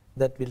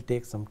 That will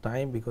take some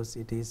time because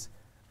it is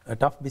a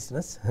tough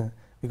business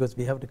because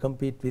we have to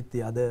compete with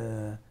the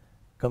other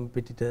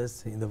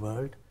competitors in the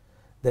world.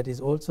 That is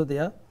also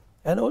there.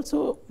 And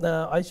also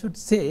I should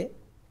say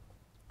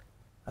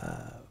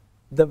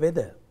the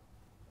weather,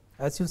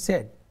 as you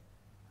said.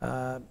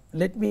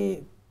 Let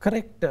me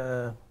correct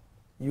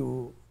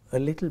you a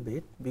little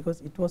bit,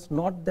 because it was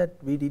not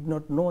that we did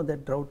not know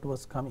that drought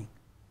was coming.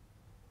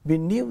 We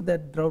knew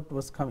that drought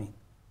was coming,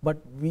 but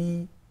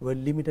we were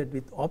limited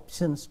with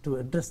options to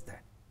address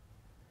that.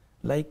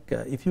 Like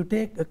if you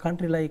take a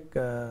country like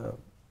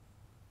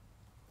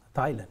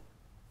Thailand,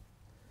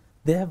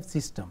 they have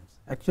systems.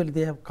 Actually,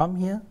 they have come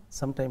here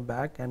some time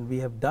back, and we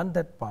have done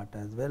that part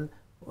as well.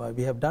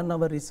 We have done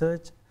our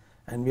research,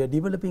 and we are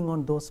developing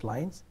on those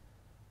lines.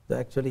 So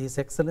actually, His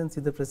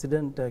Excellency the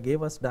President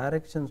gave us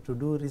directions to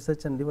do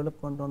research and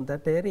development on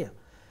that area,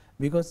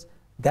 because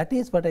that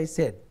is what I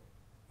said.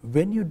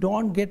 When you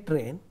don't get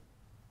rain,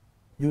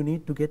 you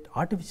need to get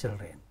artificial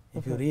rain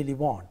if you really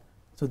want.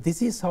 So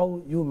this is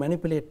how you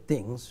manipulate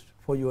things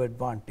for your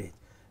advantage.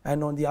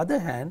 And on the other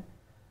hand,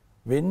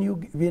 when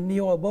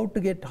you are about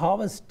to get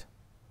harvest,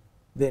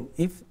 then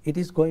if it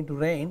is going to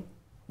rain,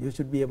 you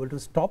should be able to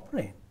stop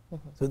rain.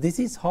 So this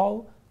is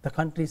how the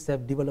countries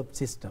have developed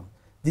system.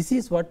 This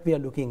is what we are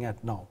looking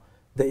at now.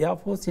 The Air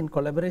Force, in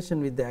collaboration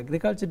with the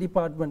Agriculture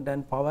Department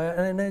and Power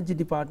and Energy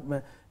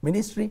Department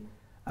Ministry,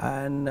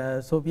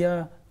 and so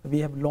we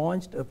have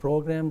launched a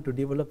program to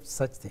develop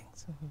such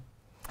things.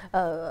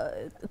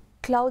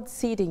 Cloud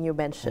seeding you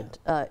mentioned.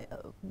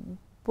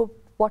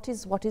 What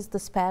is the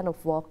span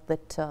of work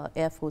that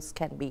Air Force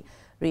can be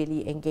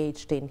really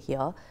engaged in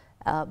here?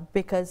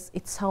 Because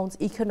it sounds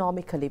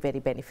economically very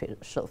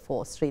beneficial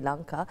for Sri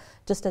Lanka,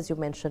 just as you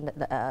mentioned,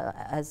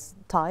 as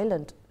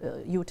Thailand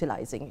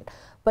utilizing it.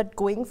 But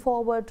going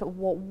forward,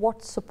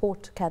 what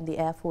support can the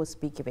Air Force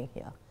be giving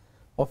here?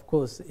 Of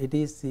course, it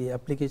is the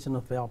application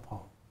of air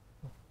power.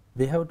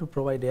 We have to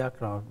provide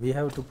aircraft, we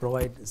have to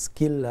provide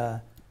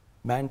skill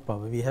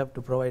manpower, we have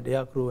to provide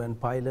aircrew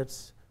and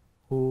pilots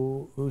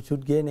who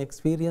should gain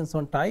experience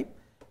on type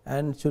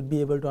and should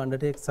be able to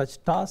undertake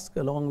such tasks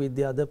along with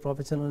the other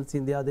professionals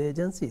in the other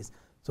agencies.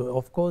 So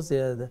of course,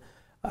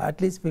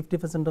 at least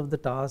 50% of the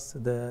tasks,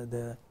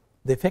 the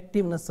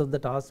effectiveness of the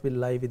task will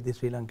lie with the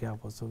Sri Lanka Air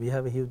Force. So we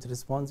have a huge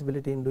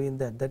responsibility in doing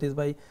that. That is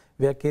why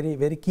we are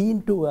very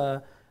keen to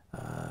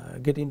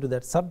get into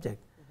that subject.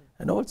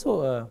 And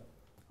also,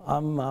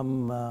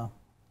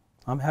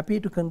 I'm happy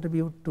to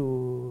contribute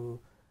to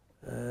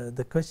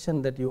the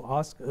question that you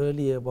asked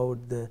earlier about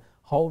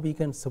how we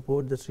can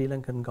support the Sri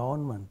Lankan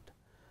government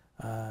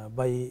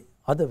by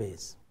other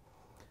ways.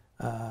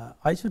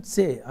 I should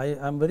say,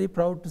 I am very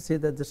proud to say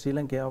that the Sri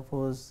Lanka Air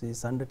Force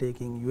is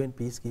undertaking UN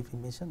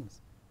peacekeeping missions.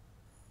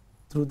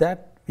 Through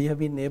that, we have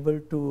been able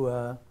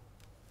to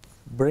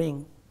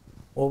bring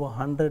over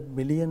 100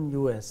 million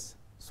US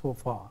so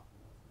far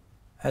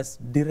as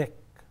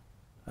direct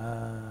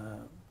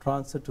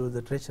transfer to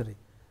the treasury.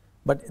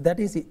 But that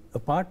is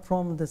apart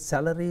from the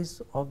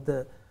salaries of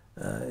the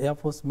Air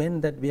Force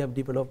men that we have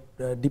developed,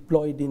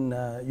 deployed in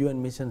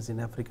UN missions in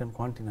African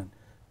continent.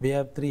 We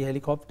have 3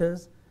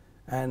 helicopters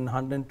and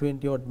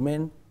 120 odd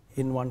men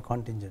in one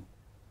contingent.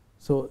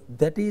 So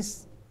that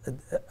is,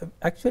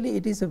 actually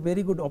it is a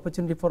very good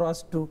opportunity for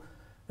us to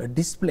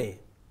display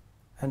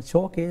and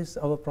showcase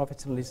our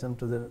professionalism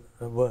to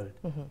the world.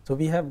 So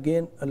we have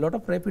gained a lot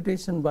of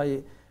reputation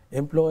by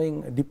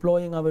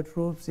deploying our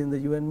troops in the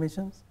UN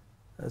missions.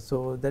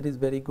 So that is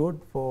very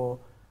good for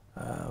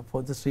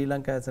the Sri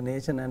Lanka as a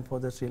nation and for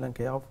the Sri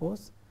Lanka Air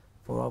Force,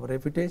 for our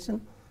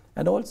reputation.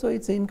 And also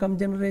it's an income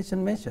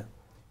generation measure.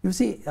 You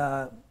see,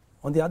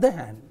 on the other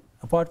hand,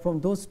 apart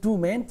from those two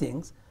main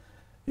things,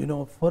 you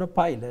know, for a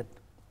pilot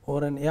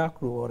or an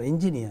aircrew or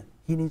engineer,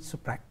 he needs to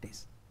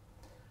practice.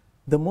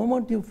 The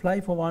moment you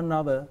fly for 1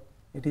 hour,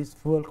 it is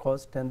fuel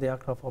cost and the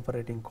aircraft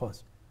operating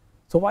cost.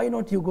 So why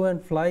not you go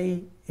and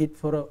fly it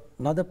for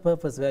another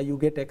purpose where you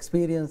get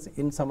experience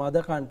in some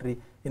other country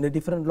in a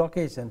different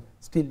location,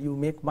 still you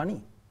make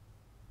money.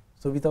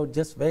 So without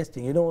just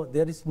wasting, you know,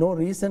 there is no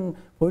reason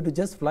for you to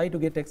just fly to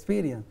get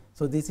experience.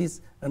 So this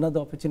is another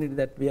opportunity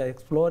that we are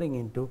exploring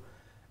into,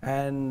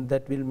 and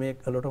that will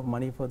make a lot of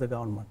money for the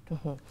government.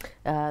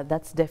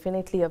 That's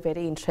definitely a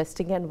very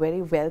interesting and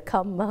very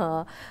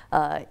welcome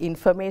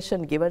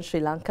information given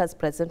Sri Lanka's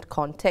present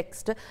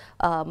context.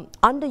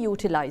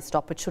 Underutilized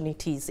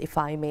opportunities, if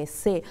I may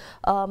say.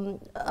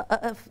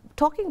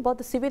 Talking about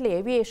the civil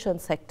aviation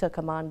sector,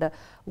 Commander,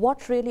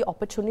 what really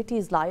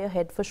opportunities lie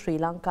ahead for Sri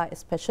Lanka,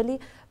 especially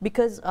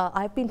because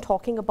I've been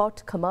talking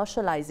about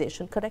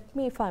commercialization. Correct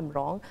me if I'm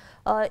wrong.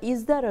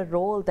 Is there a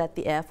role that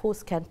the Air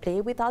Force can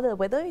play with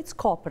whether it's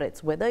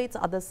corporates, whether it's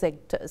other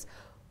sectors,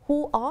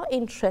 who are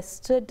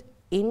interested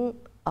in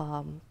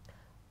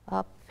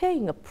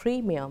paying a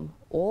premium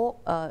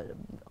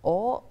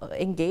or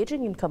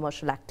engaging in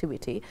commercial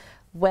activity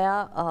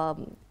where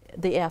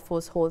the Air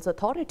Force holds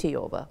authority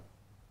over?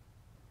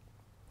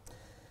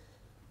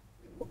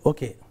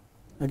 Okay,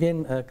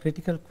 again a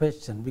critical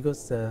question,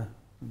 because our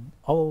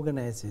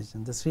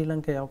organization, the Sri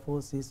Lanka Air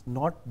Force, is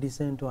not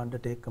designed to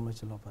undertake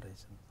commercial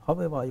operations.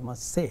 However, I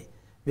must say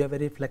we are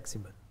very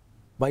flexible.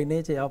 By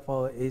nature,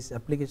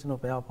 application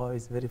of air power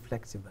is very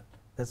flexible.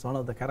 That's one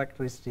of the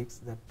characteristics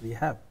that we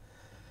have.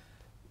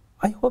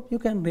 I hope you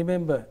can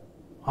remember,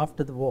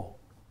 after the war,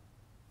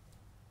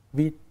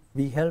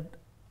 we helped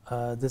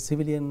the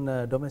civilian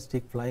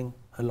domestic flying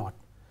a lot.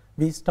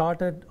 We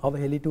started our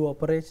Heli-2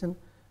 operation.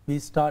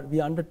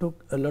 We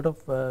undertook a lot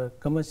of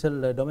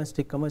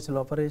domestic commercial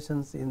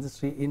operations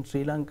in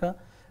Sri Lanka.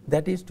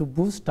 That is to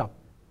boost up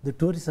the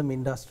tourism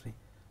industry,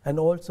 and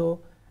also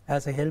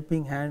as a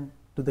helping hand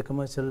to the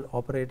commercial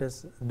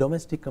operators,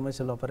 domestic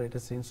commercial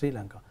operators in Sri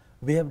Lanka.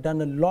 We have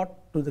done a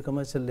lot to the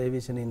commercial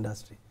aviation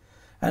industry.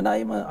 And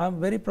I'm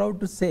very proud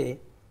to say,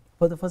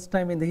 for the first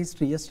time in the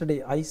history,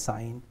 yesterday I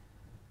signed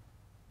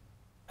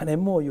an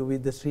MOU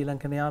with the Sri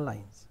Lankan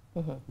Airlines.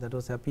 That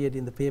was appeared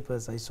in the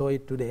papers. I saw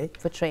it today.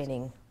 For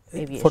training,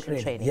 aviation for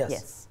training,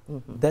 yes.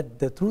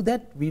 Yes. Through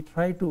that we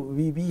try to,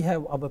 we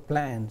have our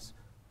plans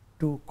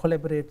to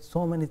collaborate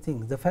so many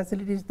things. The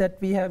facilities that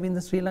we have in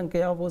the Sri Lanka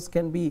Air Force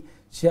can be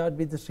shared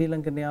with the Sri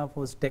Lankan Air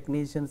Force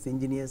technicians,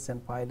 engineers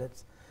and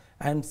pilots.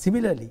 And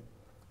similarly,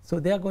 so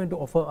they are going to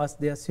offer us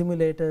their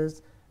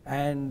simulators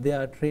and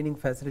their training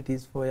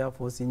facilities for Air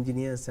Force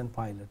engineers and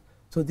pilots.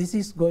 So this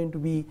is going to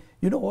be,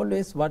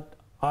 always what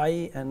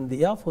I and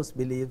the Air Force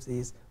believes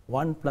is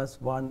 1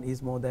 + 1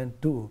 is more than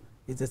 2.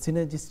 It's a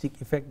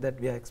synergistic effect that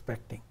we are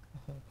expecting.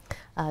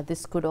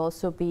 This could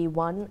also be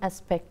one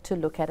aspect to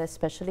look at,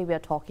 especially we are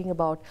talking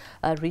about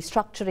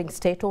restructuring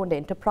state-owned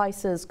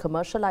enterprises,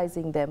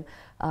 commercializing them.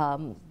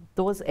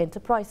 Those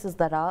enterprises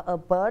that are a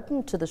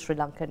burden to the Sri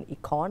Lankan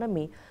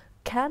economy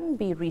can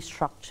be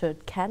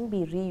restructured, can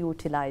be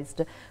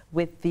reutilized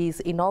with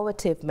these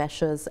innovative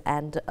measures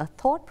and a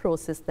thought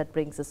process that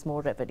brings us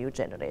more revenue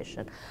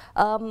generation.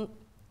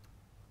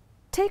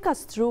 Take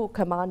us through,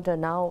 Commander,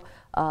 now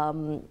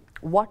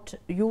what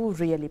you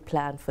really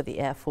plan for the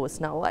Air Force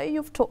now.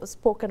 You've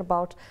spoken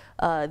about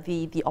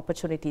the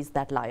opportunities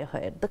that lie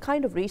ahead, the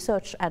kind of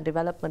research and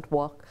development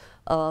work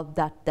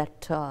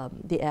that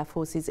the Air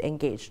Force is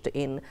engaged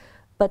in.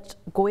 But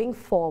going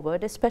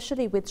forward,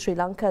 especially with Sri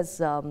Lanka's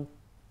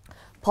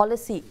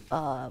policy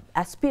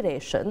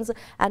aspirations,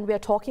 and we are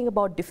talking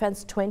about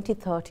Defence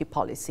 2030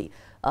 policy,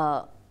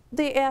 the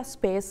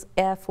airspace,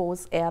 Air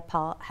Force, air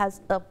power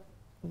has a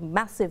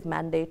massive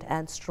mandate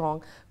and strong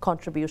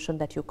contribution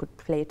that you could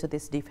play to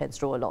this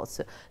defense role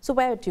also. So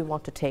where do you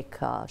want to take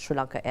Sri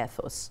Lanka Air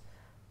Force?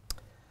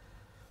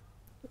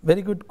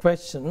 Very good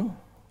question.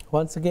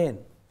 Once again,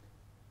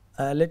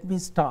 let me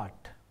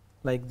start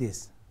like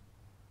this.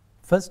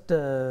 First,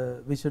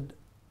 we should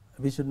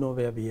know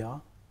where we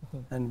are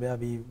and where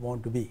we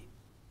want to be.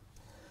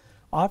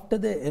 After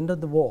the end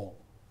of the war,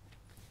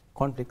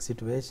 conflict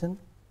situation,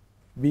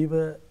 we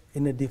were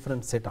in a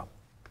different setup.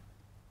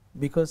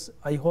 Because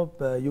I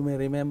hope you may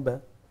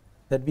remember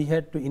that we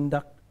had to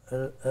induct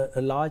a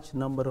large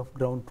number of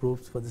ground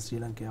troops for the Sri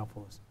Lanka Air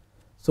Force.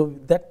 So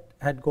that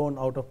had gone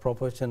out of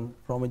proportion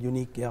from a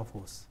unique Air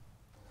Force.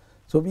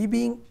 So we,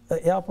 being an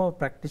air power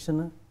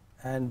practitioner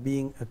and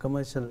being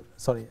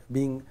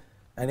being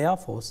an Air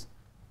Force,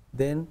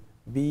 then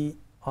we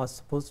are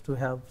supposed to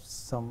have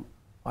some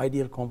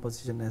ideal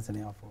composition as an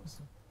Air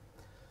Force.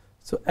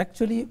 So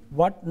actually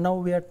what now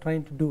we are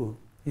trying to do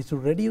is to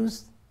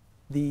reduce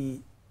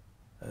the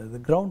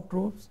ground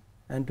troops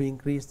and to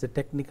increase the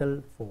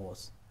technical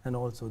force and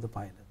also the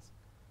pilots.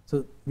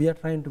 So we are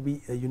trying to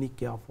be a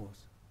unique Air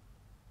Force.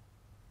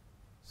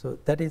 So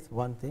that is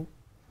one thing.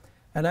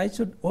 And I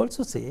should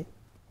also say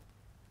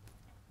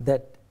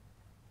that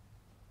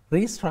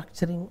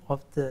restructuring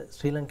of the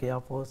Sri Lanka Air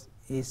Force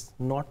is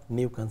not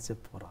new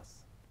concept for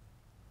us.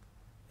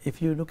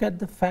 If you look at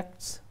the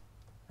facts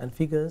and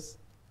figures,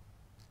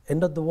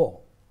 end of the war,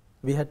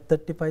 we had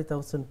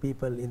 35,000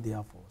 people in the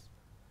Air Force.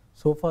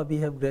 So far we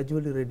have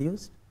gradually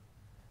reduced,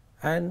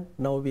 and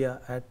now we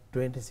are at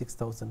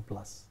 26,000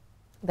 plus.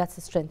 That's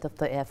the strength of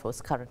the Air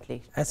Force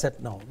currently. As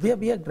at now,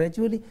 we are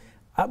gradually,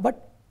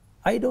 but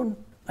I don't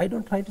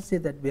try to say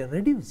that we are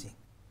reducing.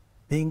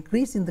 We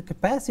increase in the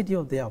capacity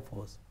of the Air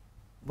Force,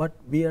 but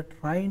we are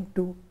trying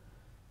to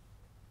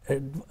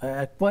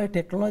acquire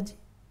technology,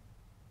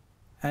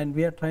 and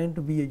we are trying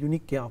to be a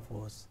unique Air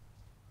Force.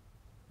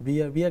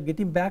 We are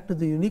getting back to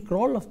the unique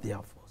role of the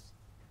Air Force,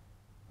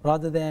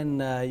 rather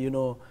than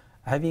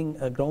having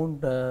a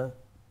ground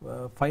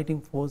fighting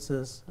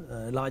forces,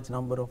 a large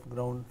number of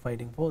ground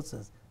fighting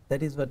forces.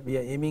 That is what we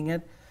are aiming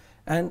at.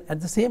 And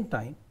at the same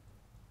time,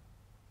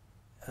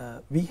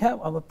 we have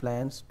our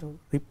plans to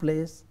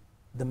replace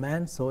the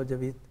manned soldier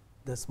with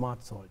the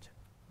smart soldier.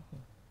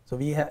 So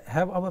we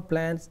have our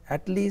plans,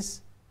 at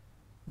least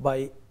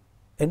by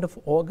end of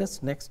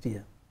August next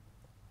year,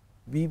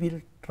 we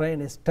will try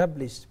and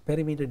establish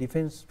perimeter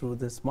defense through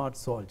the smart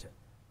soldier.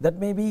 That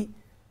may be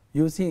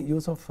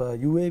use of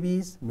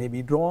UAVs,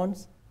 maybe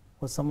drones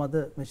or some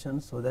other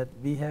missions, so that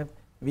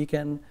we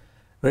can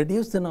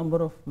reduce the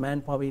number of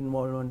manpower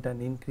involvement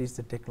and increase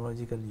the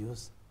technological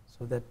use,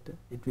 so that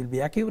it will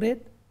be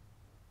accurate,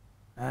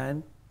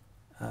 and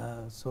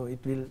so it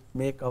will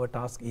make our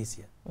task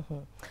easier.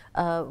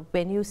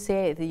 When you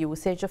say the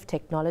usage of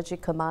technology,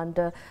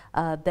 Commander,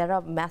 there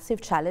are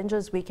massive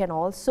challenges we can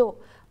also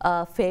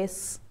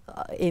face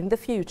in the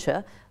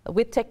future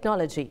with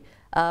technology.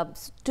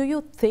 Do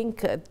you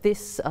think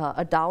this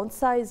a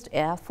downsized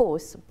Air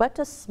Force, but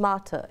a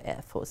smarter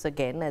Air Force,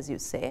 again, as you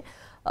say,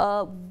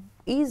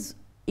 is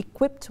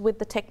equipped with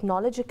the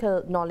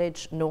technological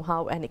knowledge,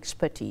 know-how and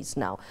expertise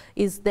now?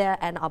 Is there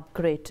an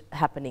upgrade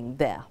happening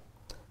there?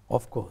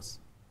 Of course.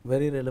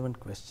 Very relevant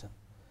question.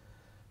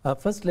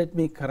 First, let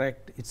me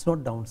correct, it's not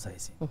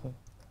downsizing.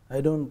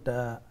 I don't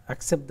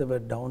accept the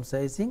word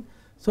downsizing.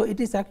 So it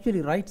is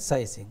actually right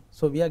sizing.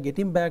 So we are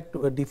getting back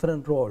to a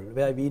different role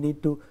where we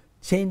need to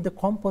change the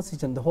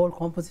composition, the whole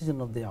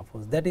composition of the Air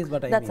Force. That is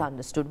what I mean. That's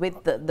understood.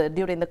 With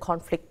during the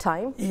conflict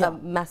time,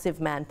 massive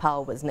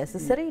manpower was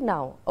necessary.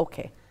 Now,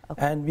 okay.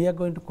 And we are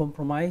going to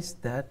compromise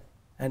that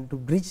and to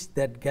bridge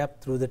that gap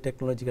through the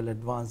technological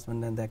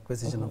advancement and the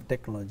acquisition of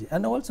technology.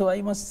 And also,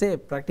 I must say,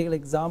 practical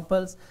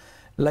examples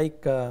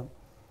like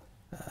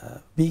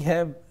we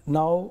have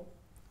now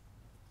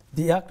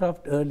the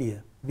aircraft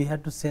earlier. We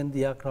had to send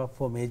the aircraft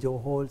for major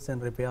overhauls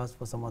and repairs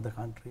for some other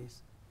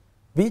countries,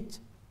 which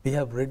we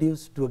have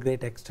reduced to a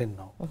great extent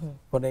now.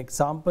 For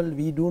example,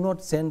 we do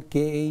not send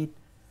K-8,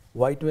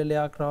 Y-12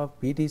 aircraft,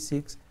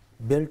 PT-6,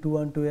 Bell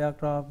 212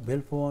 aircraft,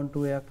 Bell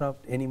 412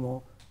 aircraft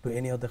anymore to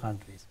any other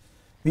countries.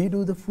 We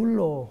do the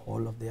full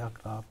overhaul of the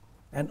aircraft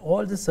and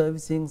all the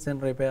servicings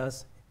and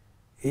repairs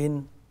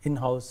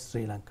in-house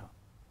Sri Lanka.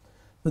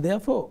 So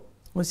therefore,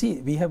 you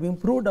see, we have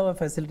improved our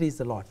facilities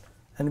a lot,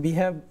 and we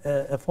have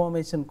a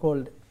formation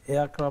called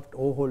Aircraft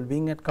Overhaul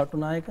Wing at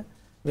Katunayaka,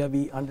 where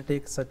we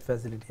undertake such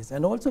facilities.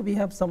 And also we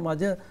have some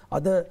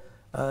other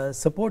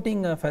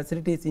supporting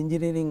facilities,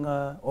 engineering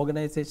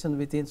organizations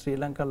within Sri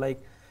Lanka,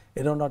 like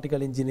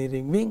Aeronautical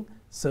Engineering Wing,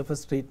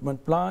 Surface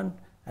Treatment Plant,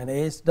 and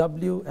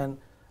ASW, and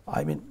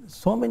I mean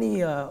so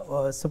many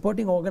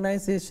supporting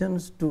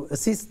organizations to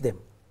assist them.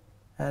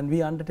 And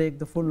we undertake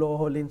the full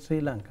overhaul in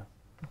Sri Lanka.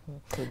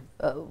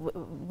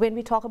 When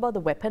we talk about the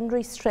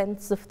weaponry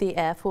strengths of the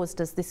Air Force,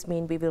 does this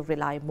mean we will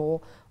rely more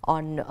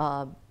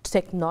on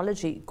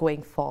technology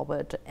going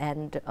forward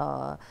and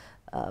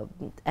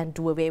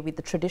do away with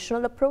the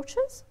traditional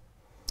approaches?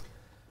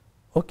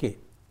 Okay,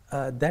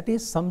 that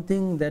is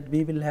something that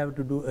we will have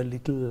to do a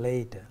little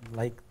later.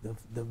 Like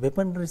the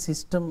weaponry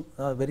system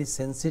are very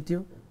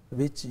sensitive,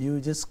 which you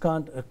just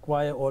can't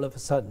acquire all of a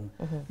sudden.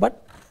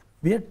 But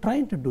we are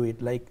trying to do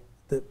it like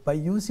by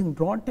using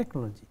drone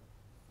technology.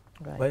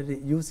 Right. By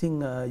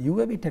using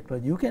UAV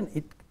technology,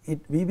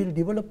 we will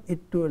develop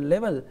it to a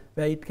level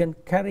where it can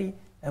carry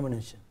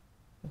ammunition.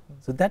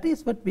 So that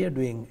is what we are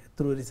doing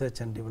through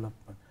research and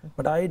development.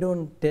 But I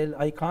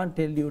can't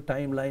tell you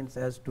timelines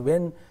as to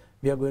when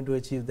we are going to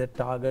achieve that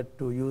target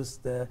to use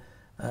the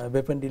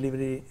weapon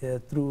delivery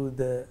through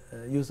the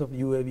use of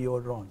UAV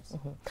or drones.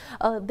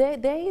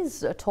 There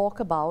is talk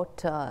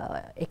about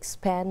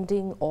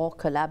expanding or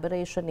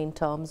collaboration in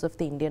terms of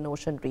the Indian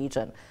Ocean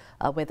region,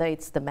 whether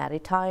it's the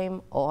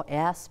maritime or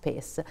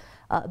airspace.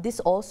 This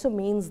also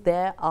means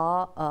there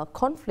are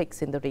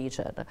conflicts in the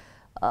region.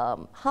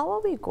 How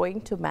are we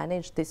going to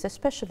manage this,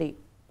 especially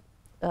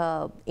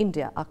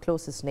India, our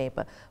closest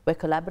neighbor? We're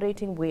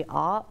collaborating, we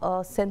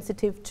are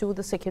sensitive to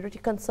the security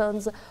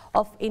concerns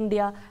of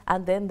India,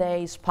 and then there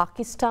is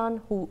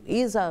Pakistan, who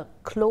is a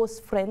close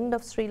friend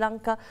of Sri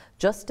Lanka,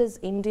 just as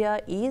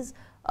India is.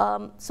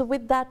 So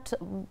with that,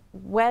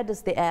 where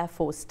does the Air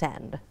Force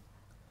stand?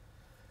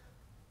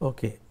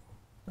 Okay.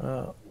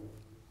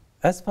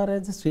 As far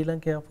as the Sri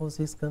Lanka Air Force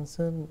is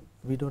concerned,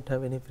 we don't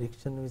have any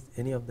friction with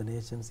any of the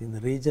nations in the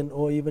region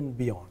or even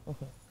beyond.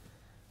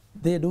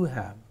 They do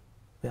have.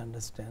 We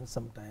understand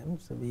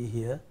sometimes, we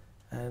hear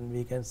and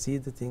we can see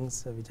the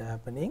things which are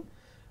happening,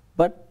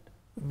 but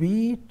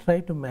we try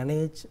to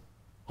manage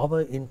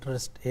our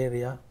interest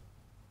area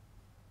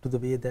to the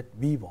way that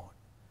we want.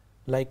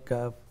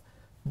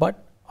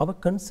 But our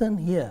concern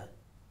here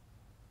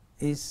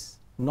is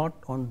not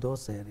on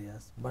those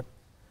areas, but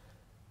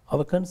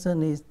our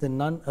concern is the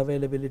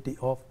non-availability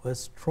of a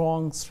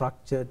strong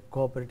structured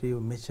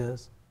cooperative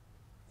measures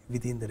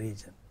within the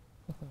region.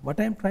 What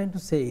I am trying to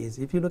say is,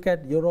 if you look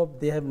at Europe,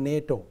 they have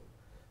NATO,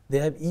 they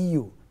have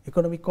EU,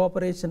 economic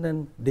cooperation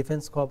and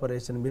defense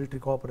cooperation, military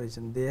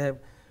cooperation. They have,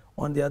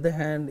 on the other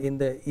hand, in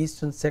the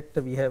eastern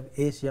sector, we have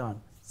ASEAN,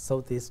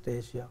 Southeast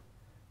Asia,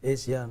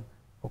 ASEAN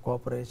for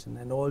cooperation,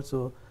 and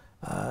also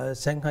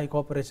Shanghai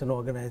Cooperation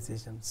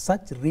Organization.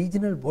 Such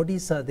regional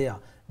bodies are there.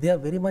 They are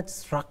very much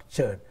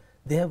structured.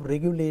 They have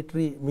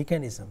regulatory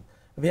mechanism.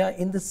 Where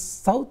in the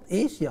South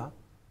Asia,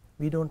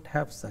 we don't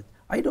have such.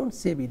 I don't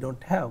say we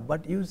don't have,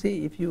 but you say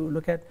if you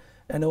look at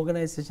an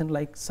organization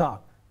like SAARC,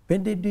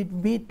 when they did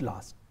meet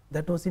last,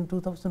 that was in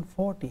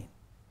 2014.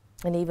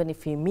 And even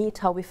if you meet,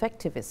 how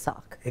effective is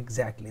SAARC?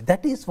 Exactly.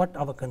 That is what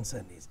our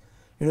concern is.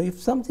 You know,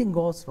 if something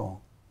goes wrong,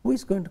 who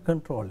is going to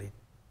control it?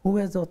 Who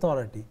has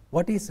authority?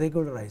 What is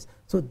regularized?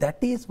 So that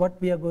is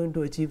what we are going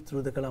to achieve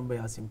through the Colombo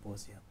Air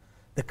Symposium.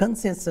 The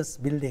consensus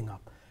building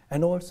up,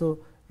 and also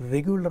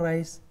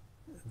regularize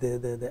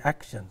the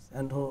actions,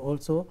 and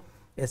also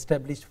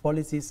establish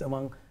policies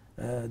among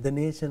the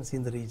nations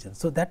in the region.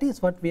 So that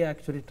is what we are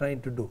actually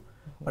trying to do.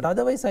 But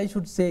otherwise, I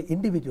should say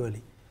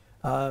individually,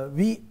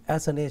 we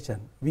as a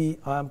nation,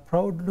 I am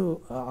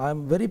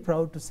very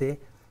proud to say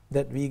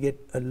that we get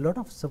a lot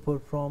of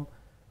support from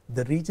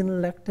the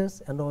regional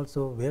actors and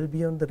also well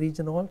beyond the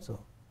region also.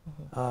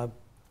 I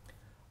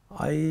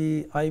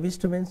wish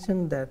to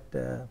mention that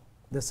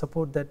the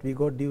support that we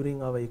got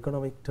during our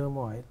economic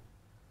turmoil,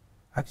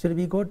 actually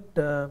we got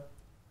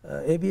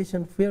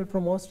aviation fuel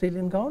from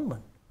Australian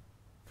government,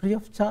 free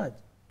of charge,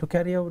 to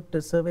carry out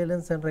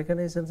surveillance and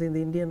reconnaissance in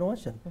the Indian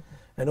Ocean.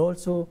 And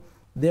also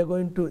they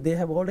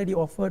have already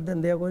offered,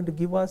 and they are going to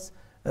give us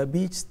a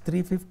Beech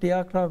 350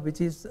 aircraft, which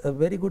is a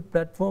very good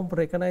platform for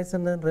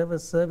reconnaissance and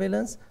reverse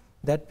surveillance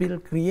that will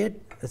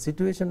create a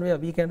situation where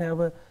we can have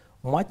a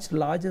much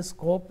larger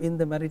scope in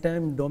the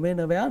maritime domain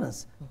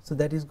awareness. So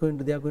that is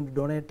they are going to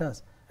donate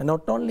us. And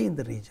not only in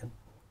the region,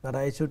 but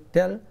I should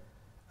tell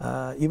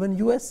even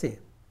USA,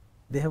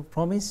 they have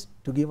promised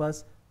to give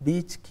us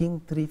Beech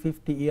King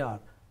 350 ER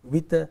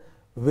with a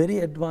very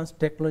advanced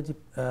technology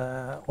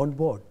on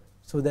board,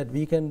 so that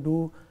we can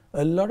do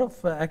a lot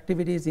of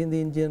activities in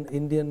the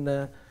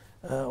Indian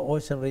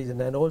Ocean region.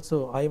 And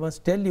also I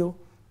must tell you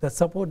the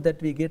support that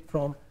we get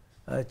from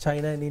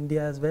China and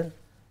India as well,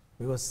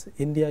 because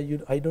India,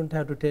 I don't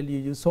have to tell you,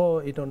 you saw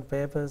it on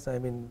papers. I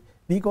mean,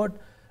 we got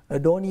a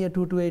Dornier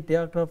 228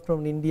 aircraft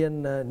from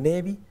Indian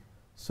Navy,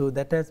 so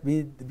that has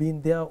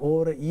been there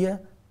over a year,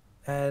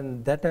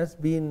 and that has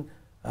been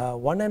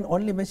one and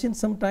only machine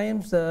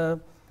sometimes for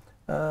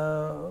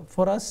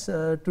us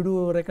to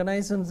do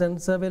reconnaissance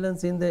and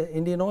surveillance in the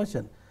Indian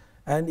Ocean.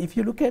 And if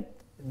you look at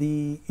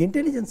the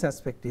intelligence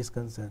aspect is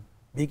concerned,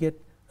 we get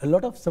a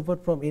lot of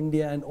support from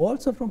India and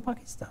also from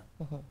Pakistan.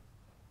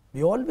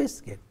 We always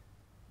get.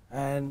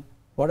 And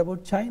what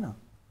about China?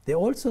 They are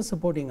also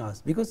supporting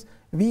us, because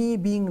we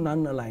being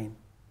non-aligned,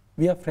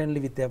 we are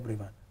friendly with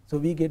everyone. So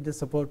we get the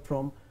support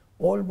from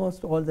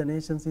almost all the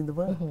nations in the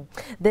world.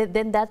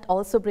 Then that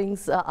also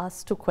brings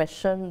us to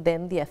question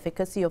then the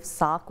efficacy of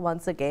SARC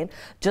once again,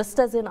 just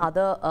as in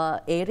other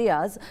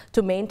areas,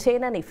 to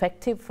maintain an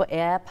effective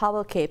air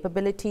power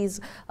capabilities.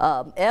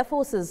 Air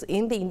forces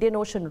in the Indian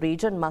Ocean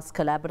region must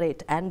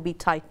collaborate and be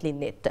tightly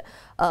knit.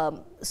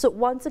 So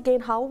once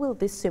again, how will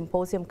this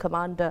symposium,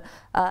 Commander,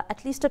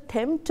 at least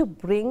attempt to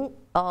bring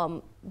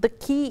the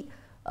key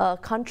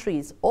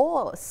countries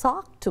or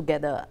SARC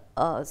together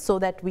so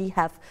that we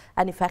have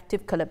an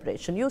effective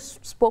collaboration? You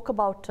spoke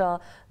about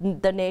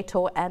the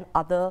NATO and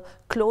other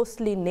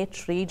closely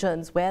knit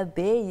regions where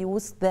they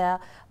use their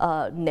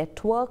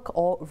network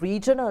or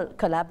regional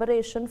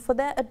collaboration for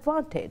their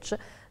advantage.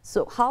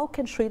 So how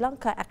can Sri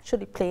Lanka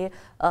actually play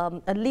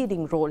a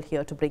leading role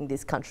here to bring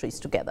these countries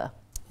together?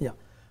 Yeah,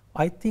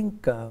 I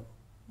think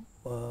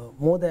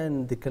more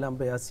than the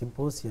Colombo Air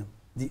Symposium,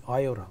 the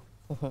IORA,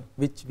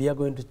 which we are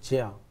going to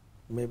chair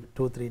maybe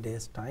 2-3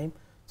 days time,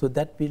 so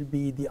that will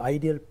be the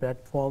ideal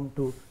platform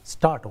to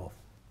start off,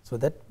 so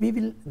that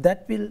will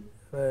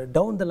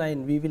down the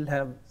line we will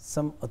have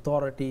some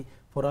authority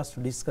for us to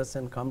discuss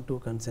and come to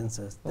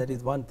consensus. That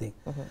is one thing.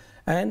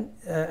 And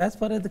as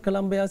far as the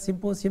Colombo Air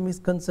Symposium is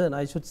concerned,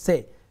 I should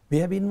say we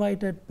have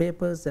invited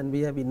papers and we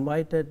have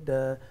invited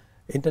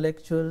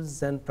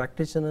intellectuals and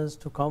practitioners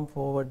to come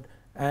forward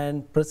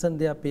and present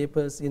their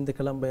papers in the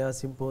Colombo Air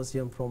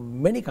Symposium from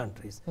many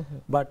countries.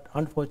 But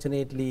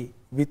unfortunately,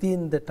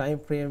 within the time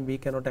frame, we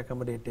cannot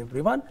accommodate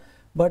everyone.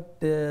 But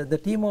the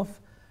team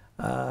of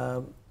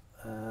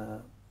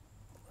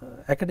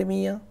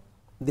academia,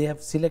 they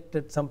have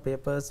selected some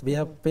papers. We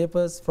have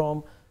papers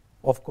from,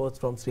 of course,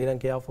 from Sri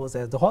Lanka Air Force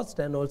as the host,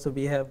 and also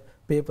we have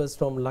papers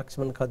from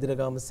Lakshman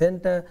Kadiragama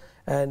Center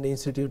and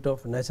Institute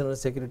of National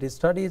Security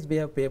Studies. We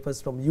have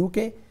papers from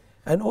UK,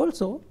 and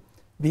also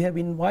we have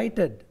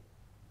invited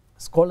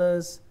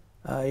scholars,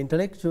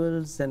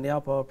 intellectuals and air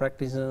power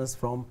practitioners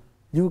from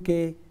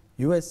UK,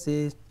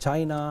 USA,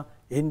 China,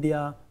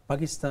 India,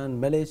 Pakistan,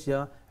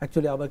 Malaysia.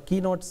 Actually, our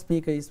keynote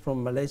speaker is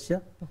from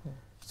Malaysia.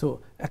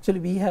 So actually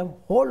we have a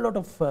whole lot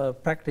of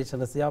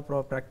practitioners, air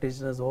power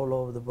practitioners all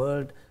over the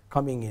world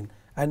coming in.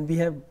 And we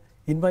have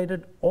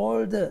invited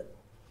all the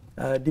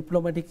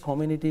diplomatic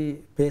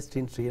community based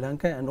in Sri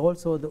Lanka, and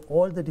also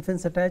all the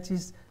defense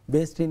attaches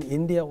based in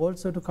India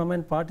also to come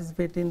and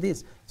participate in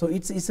this. So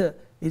it's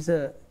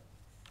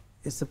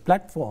a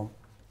platform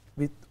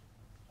with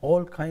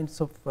all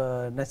kinds of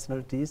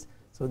nationalities,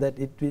 so that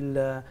it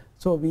will,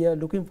 so we are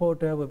looking forward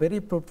to have a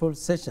very fruitful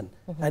session.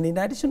 And in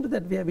addition to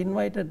that, we have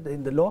invited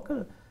in the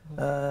local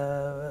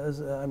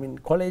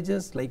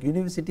colleges like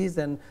universities,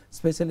 and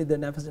especially the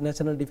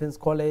National Defense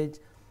College,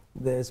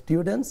 the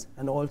students,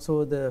 and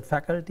also the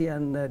faculty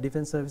and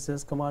Defense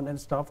Services Command and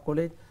Staff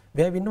College.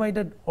 We have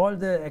invited all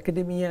the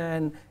academia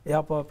and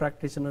air power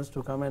practitioners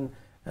to come and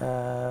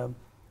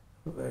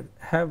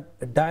have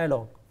a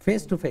dialogue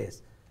face to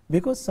face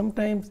because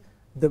sometimes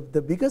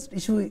the biggest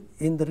issue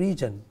in the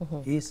region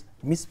is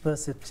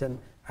misperception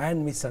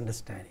and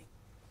misunderstanding.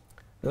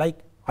 Like,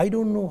 I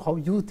don't know how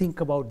you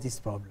think about this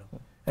problem,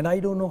 and I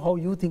don't know how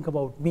you think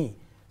about me.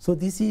 So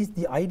this is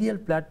the ideal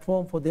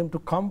platform for them to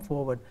come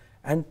forward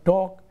and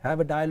talk, have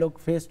a dialogue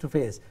face to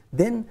face.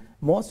 Then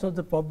most of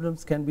the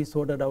problems can be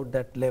sorted out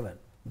that level.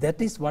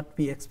 That is what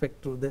we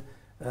expect through the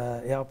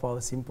Air Power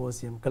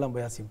Symposium, Colombo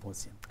Air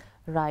Symposium.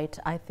 Right,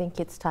 I think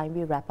it's time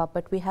we wrap up,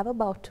 but we have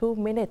about 2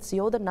 minutes.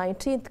 You're the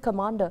 19th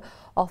Commander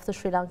of the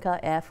Sri Lanka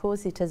Air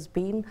Force. It has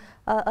been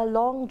a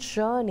long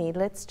journey.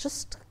 Let's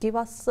just give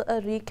us a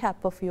recap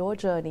of your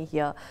journey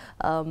here.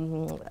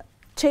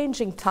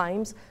 Changing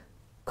times,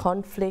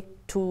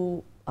 conflict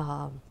to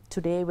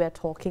today we're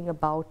talking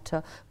about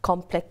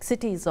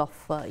complexities of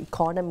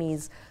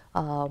economies,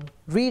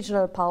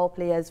 regional power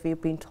players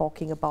we've been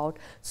talking about,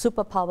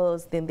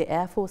 superpowers, then the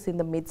Air Force in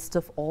the midst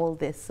of all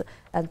this,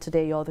 and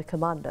today you're the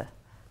commander.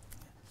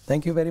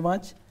 Thank you very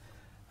much.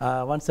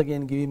 Once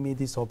again giving me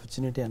this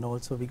opportunity, and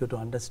also we got to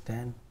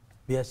understand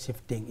we are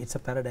shifting. It's a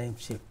paradigm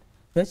shift.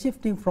 We are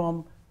shifting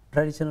from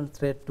traditional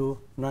threat to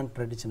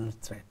non-traditional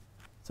threat.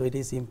 So it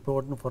is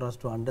important for us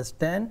to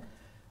understand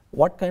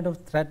what kind of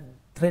threat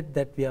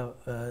that we are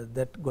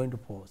going to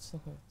pose.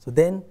 So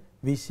then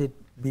we should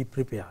be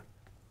prepared.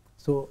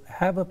 So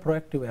have a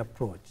proactive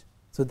approach.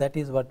 So that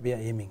is what we are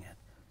aiming at.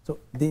 So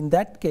in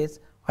that case,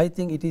 I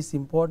think it is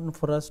important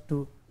for us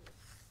to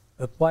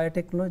acquire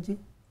technology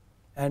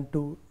and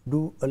to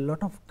do a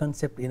lot of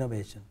concept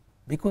innovation,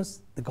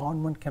 because the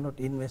government cannot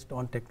invest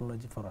on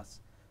technology for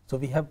us. So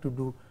we have to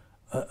do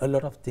a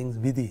lot of things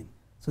within.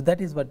 So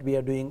that is what we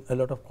are doing, a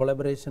lot of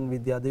collaboration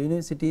with the other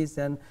universities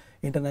and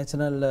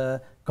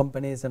international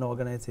companies and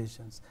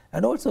organizations.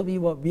 And also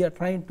we are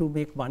trying to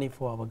make money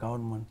for our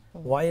government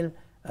while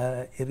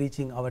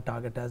reaching our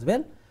target as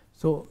well.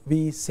 So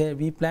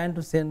we plan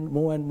to send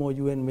more and more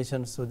UN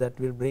missions, so that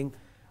will bring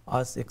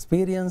us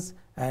experience,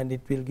 and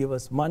it will give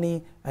us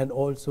money, and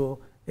also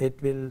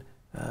it will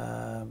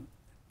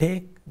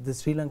take the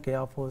Sri Lanka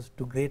Air Force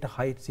to greater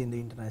heights in the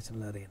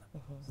international arena.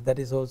 So that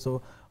is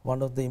also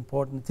one of the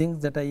important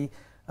things that I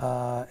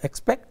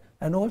expect.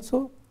 And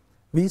also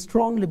we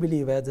strongly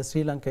believe, as the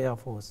Sri Lanka Air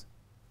Force,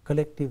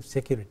 collective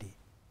security.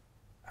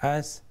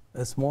 As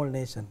a small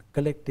nation,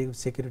 collective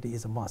security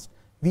is a must.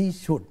 We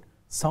should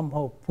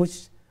somehow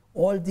push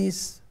all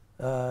these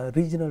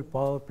regional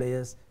power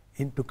players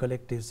into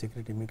collective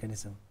security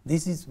mechanism.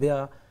 This is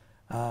where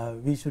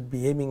we should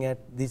be aiming at.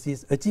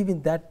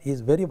 Achieving that is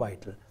very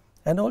vital.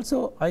 And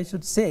also I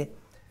should say,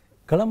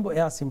 Colombo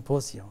Air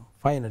Symposium,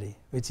 finally,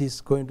 which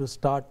is going to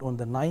start on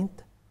the 9th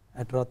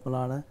at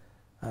Ratmalana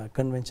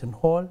Convention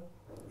Hall,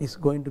 is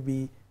going to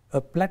be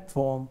a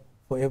platform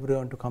for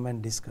everyone to come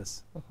and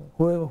discuss.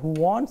 Whoever who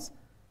wants,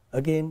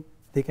 again,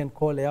 they can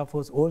call Air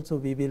Force. Also,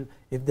 we will,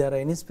 if there are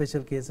any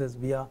special cases,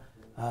 we are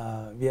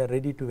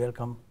ready to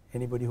welcome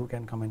anybody who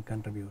can come and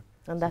contribute.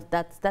 And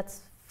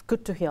that's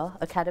good to hear.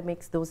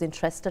 Academics, those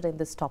interested in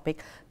this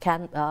topic,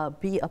 can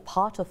be a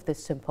part of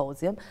this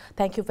symposium.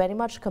 Thank you very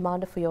much,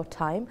 Commander, for your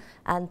time,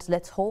 and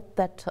let's hope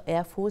that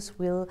Air Force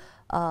will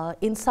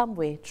in some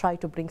way try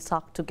to bring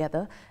SAARC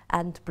together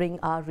and bring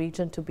our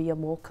region to be a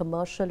more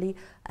commercially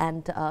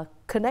and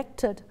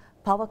connected,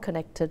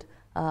 power-connected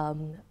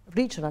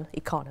regional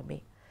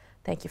economy.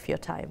 Thank you for your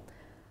time.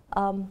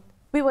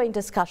 We were in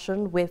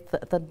discussion with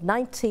the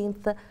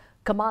 19th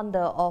Commander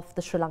of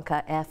the Sri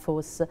Lanka Air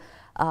Force,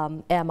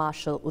 Air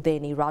Marshal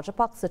Udeni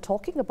Rajapaksa,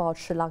 talking about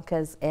Sri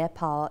Lanka's air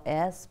power,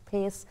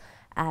 airspace,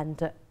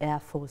 and Air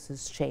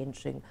Force's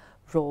changing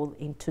role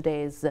in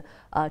today's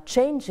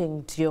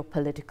changing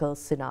geopolitical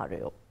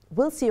scenario.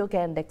 We'll see you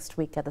again next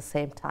week at the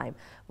same time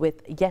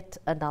with yet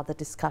another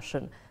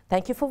discussion.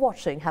 Thank you for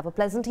watching. Have a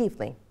pleasant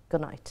evening.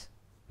 Good night.